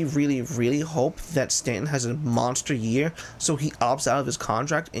really, really, really hope that Stanton has a monster year so he opts out of his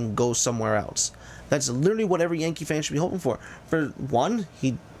contract and goes somewhere else. That's literally what every Yankee fan should be hoping for. For one,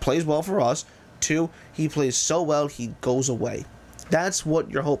 he plays well for us. Two, he plays so well he goes away. That's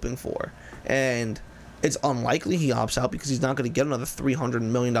what you're hoping for. And it's unlikely he opts out because he's not going to get another $300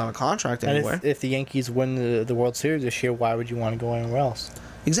 million contract anywhere. And if the Yankees win the World Series this year, why would you want to go anywhere else?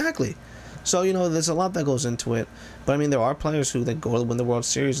 Exactly. So, there's a lot that goes into it. But, I mean, there are players who go to win the World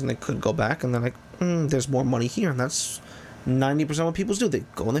Series and they could go back and they're like, there's more money here. And that's 90% of what people do. They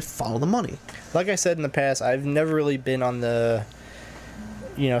go and they follow the money. Like I said in the past, I've never really been on the,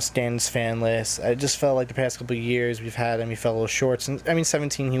 Stanton's fan list. I just felt like the past couple of years we've had him. He fell a little short. Since,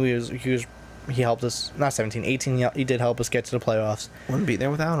 17, he helped us. Not 17, 18, he did help us get to the playoffs. Wouldn't be there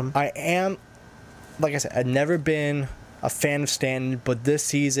without him. Like I said, I've never been a fan of Stanton, but this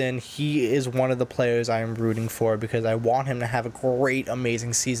season he is one of the players I am rooting for because I want him to have a great,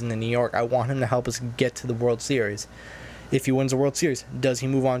 amazing season in New York. I want him to help us get to the World Series. If he wins the World Series, does he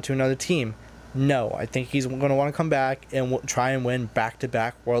move on to another team? No. I think he's going to want to come back and try and win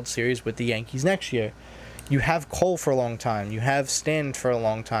back-to-back World Series with the Yankees next year. You have Cole for a long time. You have Stanton for a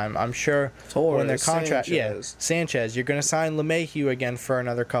long time. I'm sure when their contract... Sanchez. You're going to sign LeMahieu again for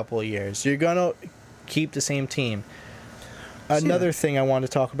another couple of years. You're going to keep the same team. Another thing I want to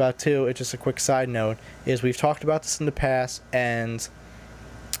talk about, too, it's just a quick side note, is we've talked about this in the past, and,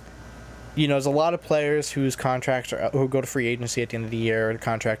 there's a lot of players whose contracts who go to free agency at the end of the year, or the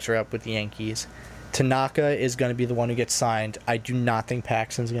contracts are up with the Yankees. Tanaka is going to be the one who gets signed. I do not think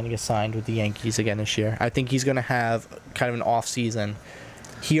Paxton's going to get signed with the Yankees again this year. I think he's going to have kind of an off season.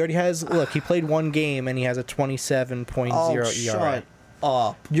 He already has, he played one game, and he has a 27.0 ERA. Shut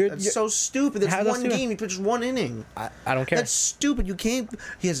up. That's so stupid. That's one game. He pitched one inning. I don't care. That's stupid. You can't...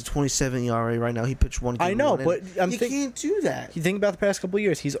 He has a 27 ERA right now. He pitched one game. I know, but... You can't do that. You think about the past couple of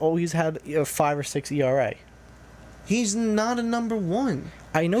years. He's always had a 5 or 6 ERA. He's not a number one.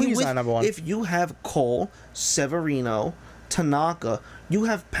 I know he's not number one. If you have Cole, Severino, Tanaka, you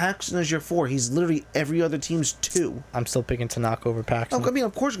have Paxton as your 4. He's literally every other team's 2. I'm still picking Tanaka over Paxton. I mean,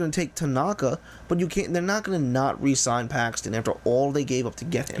 of course you're going to take Tanaka, but you can't. They're not going to not re-sign Paxton after all they gave up to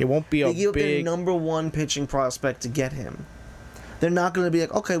get him. It won't be They gave up their number 1 pitching prospect to get him. They're not going to be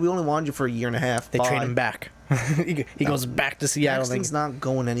like, okay, we only wanted you for a year and a half. They trade him back. he goes back to Seattle. Paxton's not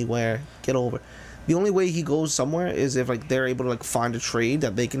going anywhere. Get over it. The only way he goes somewhere is if like they're able to like find a trade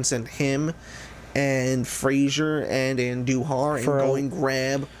that they can send him and Frazier and Andujar and go and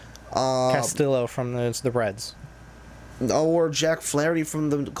grab Castillo from the Reds. Or Jack Flaherty from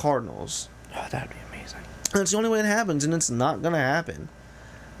the Cardinals. Oh, that'd be amazing. That's the only way it happens, and it's not going to happen.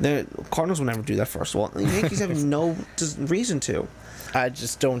 The Cardinals will never do that, first of all. The Yankees have no reason to. I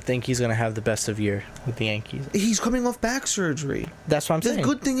just don't think he's going to have the best of year with the Yankees. He's coming off back surgery. That's what I'm saying. The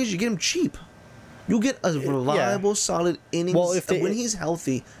good thing is you get him cheap. You get a reliable, solid innings. Well, when he's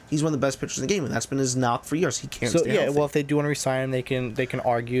healthy, he's one of the best pitchers in the game, and that's been his knock for years. He can't stay healthy. Well, if they do want to resign him, they can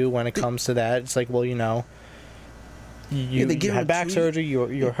argue when it comes to that. It's like, well, you had back surgery,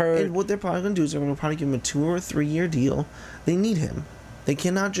 you're hurt. And what they're probably going to do is they're going to probably give him a 2 or 3 year deal. They need him. They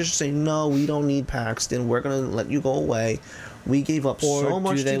cannot just say, no, we don't need Paxton. We're going to let you go away. We gave up so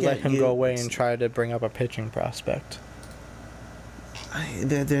much to get you. Or do they let him go away and try to bring up a pitching prospect?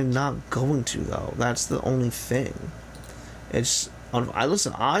 They're not going to, though. That's the only thing.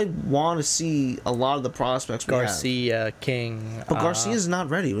 I want to see a lot of the prospects we Garcia, King. But Garcia's not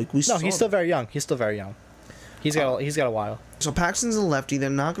ready. He's still very young. He's got a while. So Paxton's a lefty. They're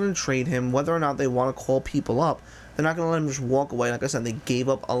not going to trade him. Whether or not they want to call people up, they're not going to let him just walk away. Like I said, they gave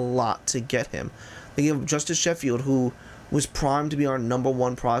up a lot to get him. They gave up Justice Sheffield, who was primed to be our number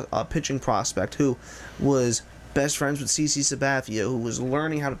one pitching prospect, who was best friends with CC Sabathia, who was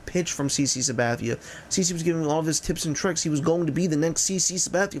learning how to pitch from CC Sabathia. CC was giving him all of his tips and tricks. He was going to be the next CC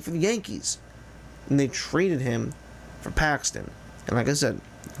Sabathia for the Yankees. And they traded him for Paxton. And like I said,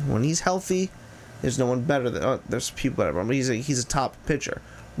 when he's healthy, there's no one better than... there's people better, but he's a top pitcher.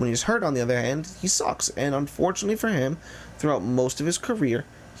 When he's hurt, on the other hand, he sucks. And unfortunately for him, throughout most of his career,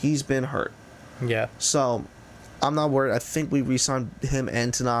 he's been hurt. Yeah. So, I'm not worried. I think we re-signed him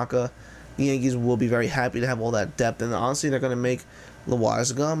and Tanaka. The Yankees will be very happy to have all that depth. And honestly, they're going to make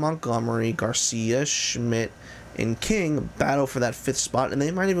Loaizaga, Montgomery, Garcia, Schmidt, and King battle for that 5th spot. And they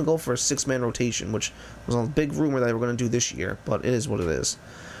might even go for a 6-man rotation, which was a big rumor that they were going to do this year. But it is what it is.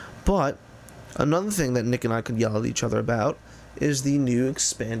 But another thing that Nick and I could yell at each other about is the new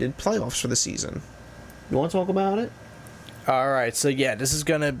expanded playoffs for the season. You want to talk about it? All right. So, yeah, this is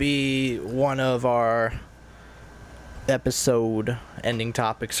going to be one of our episode ending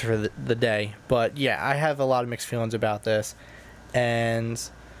topics for the day. But, yeah, I have a lot of mixed feelings about this. And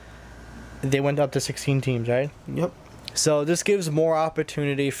they went up to 16 teams, right? Yep. So this gives more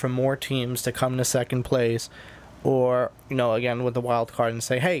opportunity for more teams to come to second place. Or, again, with the wild card and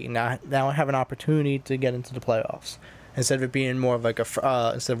say, hey, now I have an opportunity to get into the playoffs. Instead of it being more of like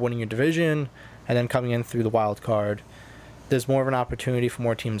instead of winning your division and then coming in through the wild card, there's more of an opportunity for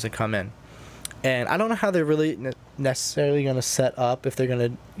more teams to come in. And I don't know how they're really necessarily going to set up, if they're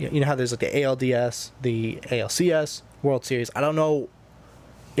going to, how there's like the ALDS, the ALCS, World Series. I don't know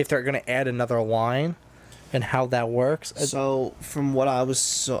if they're going to add another line and how that works. So from what I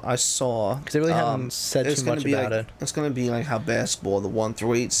saw, because they really haven't said too much about it. It's going to be like how basketball, the 1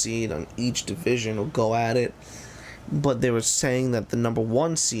 through 8 seed on each division will go at it. But they were saying that the number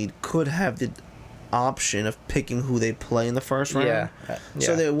 1 seed could have the option of picking who they play in the first round. Yeah.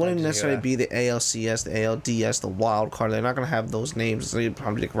 So they wouldn't necessarily be the ALCS, the ALDS, the wild card. They're not going to have those names. They'd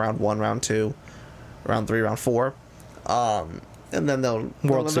probably like round 1, round 2, round 3, round 4. And then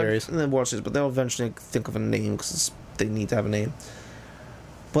World Series. And then World Series. But they'll eventually think of a name because they need to have a name.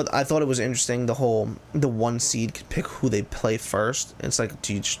 But I thought it was interesting, the 1 seed could pick who they play first. It's like,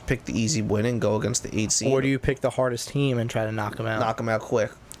 do you just pick the easy win and go against the 8 seed? Or do you pick the hardest team and try to knock them out? Knock them out quick.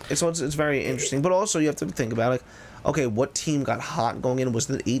 It's very interesting. But also you have to think about, like, okay, what team got hot going in? Was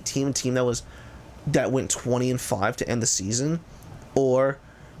the 8 team that went 20-5 to end the season? Or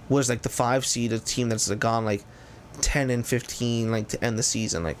was like the 5 seed a team that's gone like 10-15 like to end the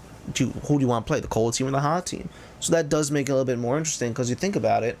season? Like, who do you want to play, the cold team or the hot team? So that does make it a little bit more interesting, because you think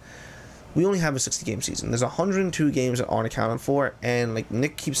about it, we only have a 60-game season. There's 102 games that aren't accounted for, and like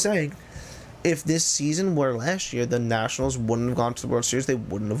Nick keeps saying, if this season were last year, the Nationals wouldn't have gone to the World Series. They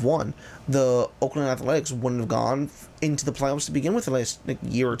wouldn't have won. The Oakland Athletics wouldn't have gone into the playoffs to begin with the last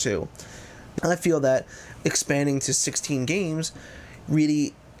year or two. And I feel that expanding to 16 games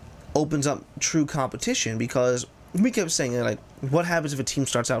really opens up true competition, because we kept saying, like, what happens if a team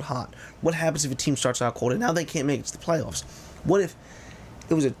starts out hot? What happens if a team starts out cold? And now they can't make it to the playoffs. What if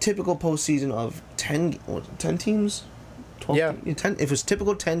it was a typical postseason of 10 teams? 12 yeah. 10, if it was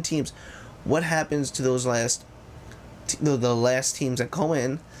typical 10 teams, what happens to those the last teams that go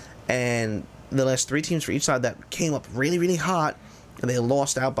in, and the last 3 teams for each side that came up really, really hot, and they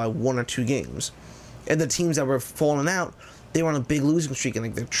lost out by 1 or 2 games? And the teams that were falling out they were on a big losing streak and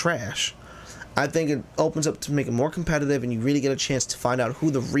like they're trash. I think it opens up to make it more competitive, and you really get a chance to find out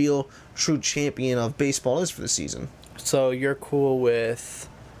who the real, true champion of baseball is for the season. So you're cool with,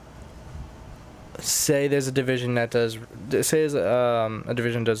 say there's a division that does, say there's a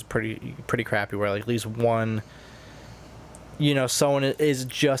division does pretty crappy, where like at least one, you know, someone is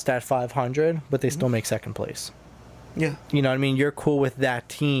just at 500, but they still make second place. Yeah. You know what I mean? You're cool with that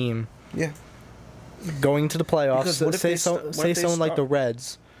team. Yeah. Going to the playoffs. Say someone someone like the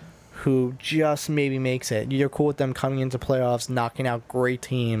Reds, who just maybe makes it. You're cool with them coming into playoffs, knocking out great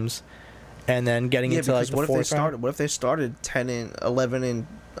teams, and then getting into like the fourth round? What if they started 10 and 11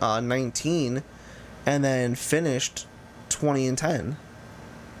 and 19, and then finished 20 and 10?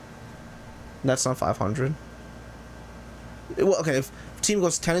 That's not 500. Well, okay, if a team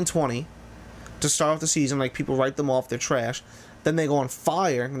goes 10 and 20 to start off the season, like people write them off, they're trash. Then they go on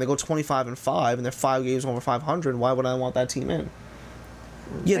fire and they go 25 and 5, and they're 5 games over 500. Why would I want that team in?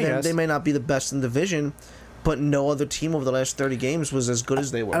 Yeah, they may not be the best in the division, but no other team over the last 30 games was as good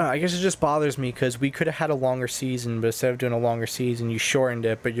as they were. I don't know, I guess it just bothers me because we could have had a longer season, but instead of doing a longer season, you shortened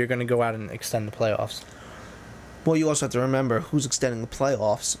it, but you're going to go out and extend the playoffs. Well, you also have to remember who's extending the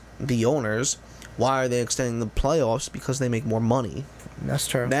playoffs. The owners. Why are they extending the playoffs? Because they make more money. That's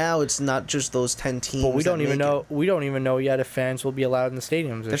true. Now it's not just those 10 teams. But we don't even know. We don't even know yet if fans will be allowed in the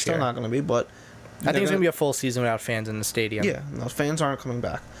stadiums. They're still not going to be, but I think it's going to be a full season without fans in the stadium. Yeah, no, fans aren't coming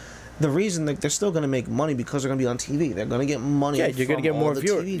back. The reason that they're still going to make money because they're going to be on TV. They're going to get money. Yeah, you're going to get more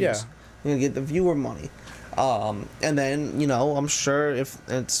viewers. Yeah, you're going to get the viewer money. And then, you know, I'm sure if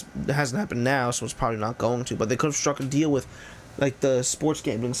it hasn't happened now, so it's probably not going to, but they could have struck a deal with like the sports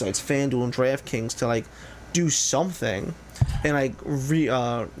gambling sites, FanDuel and DraftKings, to like do something and like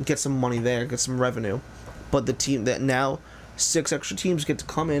get some money there, get some revenue. But the team that now 6 extra teams get to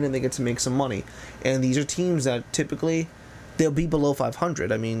come in and they get to make some money, and these are teams that typically they'll be below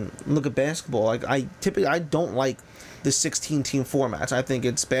 500. I mean, look at basketball. Like I don't like the 16 team formats. I think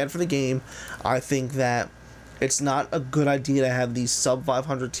it's bad for the game. I think that it's not a good idea to have these sub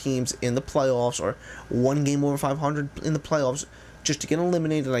 500 teams in the playoffs or one game over 500 in the playoffs just to get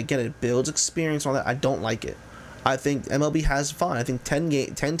eliminated. I get it, builds experience and all that. I don't like it. I think MLB has fun. I think 10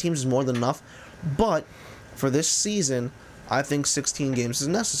 teams is more than enough. But for this season, I think 16 games is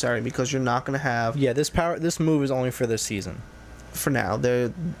necessary because you're not going to have... Yeah, this move is only for this season. For now.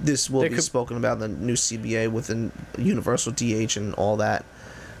 This will be spoken about in the new CBA with the universal DH and all that.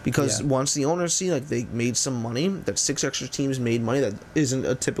 Because once the owners see like they made some money, that 6 extra teams made money that isn't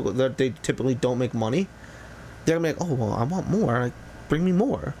a typical, that they typically don't make money, they're gonna be like, oh well, I want more, like bring me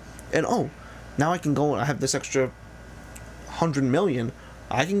more, and oh, now I can go and I have this extra 100 million,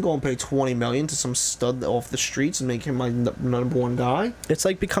 I can go and pay 20 million to some stud off the streets and make him my number one guy. It's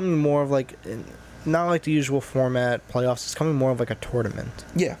like becoming more of like, not like the usual format playoffs. It's becoming more of like a tournament,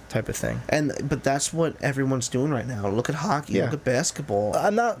 type of thing. But that's what everyone's doing right now. Look at hockey. Look at basketball.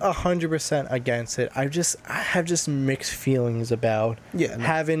 I'm not 100% against it. I have just mixed feelings about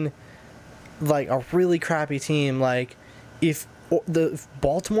having like a really crappy team. Like if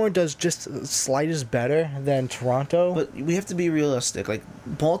Baltimore does just slightest better than Toronto. But we have to be realistic. Like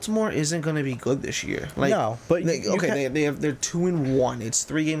Baltimore isn't going to be good this year. Like, no, but they're 2-1. It's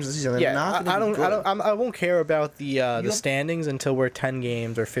 3 games this season. They're not going to be good. I won't care about the standings until we're 10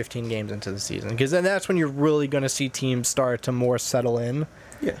 games or 15 games into the season, because then that's when you're really going to see teams start to more settle in.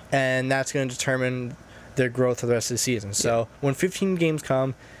 Yeah, and that's going to determine their growth for the rest of the season. So when 15 games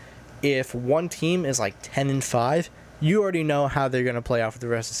come, if one team is like 10 and 5. You already know how they're going to play out for the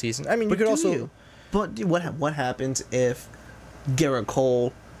rest of the season. I mean, you could also... But what happens if Garrett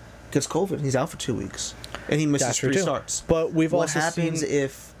Cole gets COVID? He's out for 2 weeks. And he misses 3 starts. But we've what also happens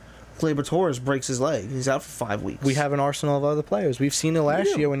if Gleyber Torres breaks his leg? He's out for 5 weeks. We have an arsenal of other players. We've seen it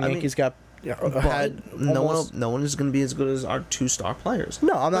last year when Yankees got... no one is going to be as good as our 2-star players.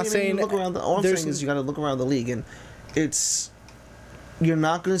 No, I'm not saying... All I'm saying is you got to look around the league, and it's... You're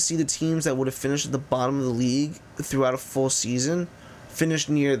not going to see the teams that would have finished at the bottom of the league throughout a full season finish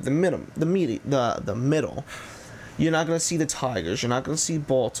near the middle. You're not going to see the Tigers. You're not going to see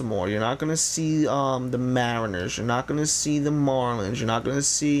Baltimore. You're not going to see the Mariners. You're not going to see the Marlins. You're not going to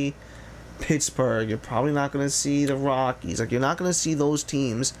see Pittsburgh. You're probably not going to see the Rockies. Like, you're not going to see those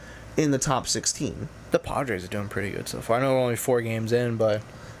teams in the top 16. The Padres are doing pretty good so far. I know we're only 4 games in, but...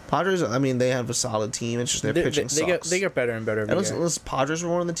 Padres, I mean, they have a solid team. It's just their pitching sucks. They get better and better every year. Listen, Padres were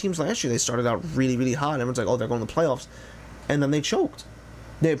one of the teams last year. They started out really, really hot. Everyone's like, oh, they're going to the playoffs. And then they choked.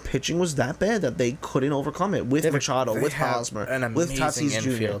 Their pitching was that bad that they couldn't overcome it. With Machado, with Hosmer, with Tatis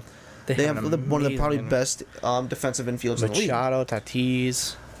Jr. They have one of the probably best defensive infields in the league. Machado,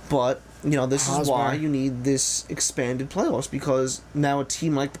 Tatis. But, this is why you need this expanded playoffs, because now a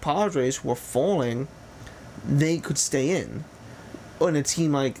team like the Padres, who are falling, they could stay in. And a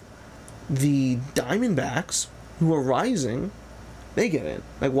team like the Diamondbacks, who are rising, they get in.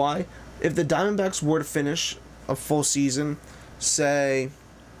 Like, why? If the Diamondbacks were to finish a full season, say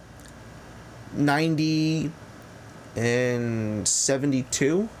 90 and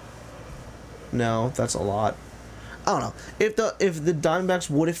 72, no, that's a lot. I don't know. If the Diamondbacks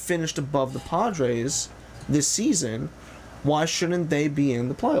would have finished above the Padres this season, why shouldn't they be in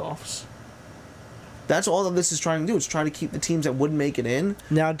the playoffs? That's all that this is trying to do. It's trying to keep the teams that wouldn't make it in,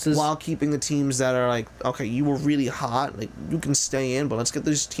 while keeping the teams that are like, okay, you were really hot, like you can stay in, but let's get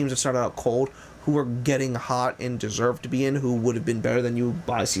these teams that started out cold, who are getting hot and deserve to be in, who would have been better than you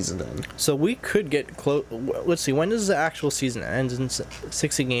by season end. So we could get close. Let's see, when does the actual season end? In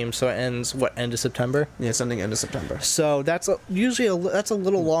 60 games, so it ends end of September? Yeah, it's ending end of September. So that's usually that's a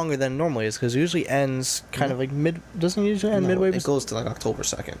little longer than it normally is, because it usually ends kind of like mid. Doesn't it usually end midway? It goes to like October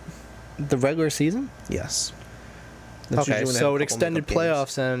 2nd. The regular season? Yes. Okay, so it extended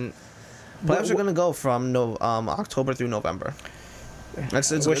playoffs, and playoffs are going to go from October through November. I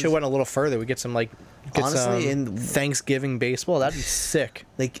wish it went a little further. We get some honestly, in Thanksgiving baseball. That'd be sick.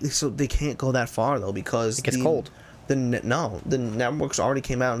 They can't go that far though, because it gets cold. The networks already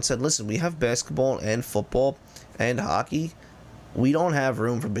came out and said, listen, we have basketball and football and hockey. We don't have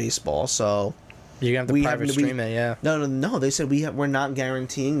room for baseball, so you're gonna have to private stream it. Yeah. No. They said we're not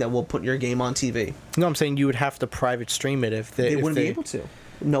guaranteeing that we'll put your game on TV. No, I'm saying you would have to private stream it if they wouldn't be able to.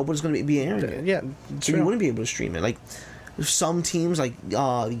 Nobody's going to be airing it. Yeah, so you wouldn't be able to stream it. Like some teams, like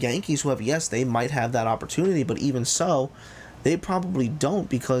the Yankees, who have Yes, they might have that opportunity, but even so, they probably don't,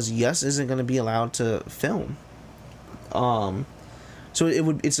 because Yes isn't going to be allowed to film. So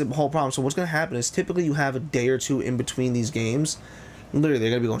it's a whole problem. So what's going to happen is typically you have a day or two in between these games. Literally, they're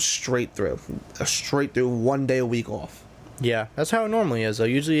going to be going straight through 1 day a week off. Yeah, that's how it normally is, though.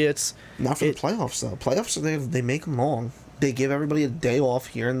 Usually it's not for the playoffs, though. Playoffs, they make them long. They give everybody a day off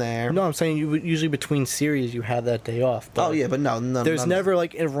here and there. No, I'm saying usually between series you have that day off. Oh yeah, but no, there's never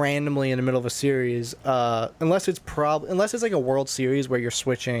like randomly in the middle of a series, unless it's like a World Series where you're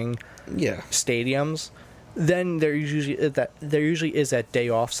switching stadiums. Then there usually is that day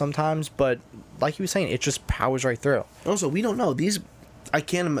off sometimes, but like you were saying, it just powers right through. Also, we don't know these.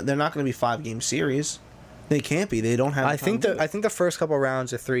 They're not going to be 5-game series. They can't be. They don't have. I think the first couple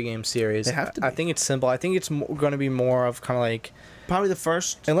rounds are 3-game series. They have to be. I think it's simple. I think it's going to be more of kind of like probably the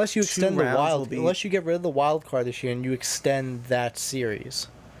first. Unless you extend unless you get rid of the wild card this year and you extend that series.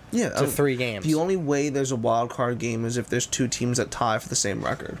 Yeah, to 3 games. The only way there's a wild card game is if there's 2 teams that tie for the same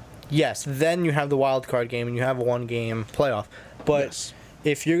record. Yes, then you have the wild card game and you have a 1-game playoff. But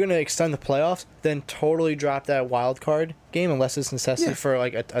if you're going to extend the playoffs, then totally drop that wild card game unless it's necessity for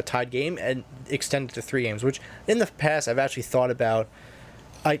like a tied game, and extend it to 3 games, which in the past I've actually thought about.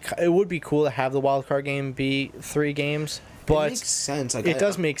 It would be cool to have the wild card game be 3 games, but it makes sense. It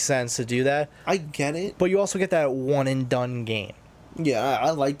does make sense to do that. I get it. But you also get that one and done game. Yeah, I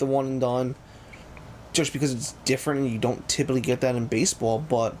like the one and done just because it's different and you don't typically get that in baseball,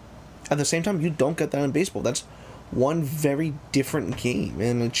 but at the same time, you don't get that in baseball. That's one very different game,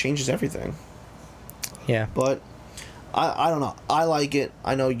 and it changes everything. Yeah. But I don't know. I like it.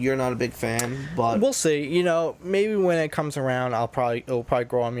 I know you're not a big fan, but we'll see. Maybe when it comes around, it'll probably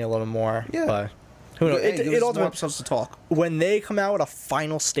grow on me a little more. Yeah. But who knows? It all depends to talk. When they come out with a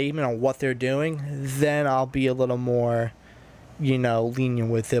final statement on what they're doing, then I'll be a little more, lenient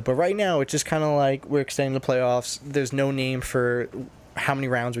with it. But right now, it's just kind of like we're extending the playoffs. There's no name for how many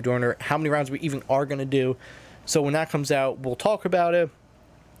rounds we're doing or how many rounds we even are going to do. So when that comes out, we'll talk about it.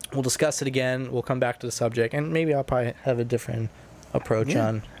 We'll discuss it again. We'll come back to the subject, and maybe I'll probably have a different approach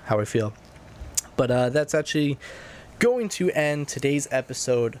on how I feel. But that's actually going to end today's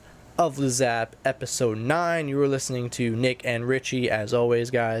episode of The Zap, episode 9. You were listening to Nick and Richie, as always,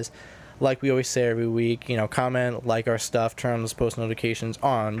 guys. Like we always say every week, comment, like our stuff, turn on those post notifications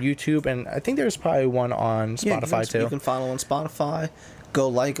on YouTube, and I think there's probably one on Spotify too. You can follow on Spotify. Go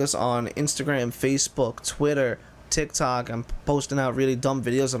like us on Instagram, Facebook, Twitter, TikTok. I'm posting out really dumb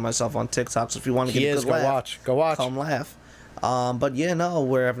videos of myself on TikTok, so if you want to get a good laugh, go watch. Come laugh. But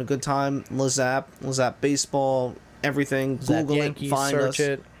we're having a good time. Lazap Baseball, everything. Google Yankees, it, find search us.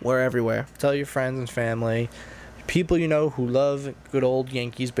 it. We're everywhere. Tell your friends and family. People who love good old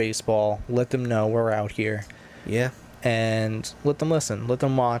Yankees baseball, let them know we're out here. Yeah. And let them listen. Let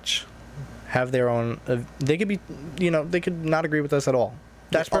them watch. Have their own... they could be... they could not agree with us at all.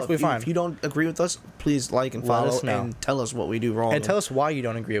 That's perfectly fine. If you don't agree with us, please like and follow and tell us what we do wrong. And tell us why you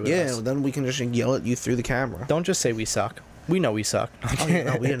don't agree with us. Yeah, then we can just yell at you through the camera. Don't just say we suck. We know we suck. Oh, yeah,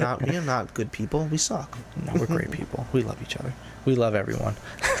 no, we are not good people. We suck. No, we're great people. We love each other. We love everyone.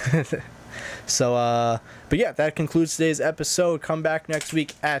 So, but yeah, that concludes today's episode. Come back next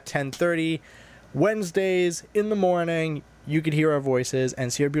week at 10:30. Wednesdays in the morning. You could hear our voices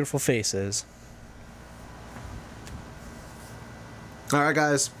and see our beautiful faces. All right,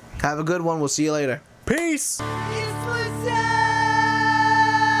 guys. Have a good one. We'll see you later. Peace!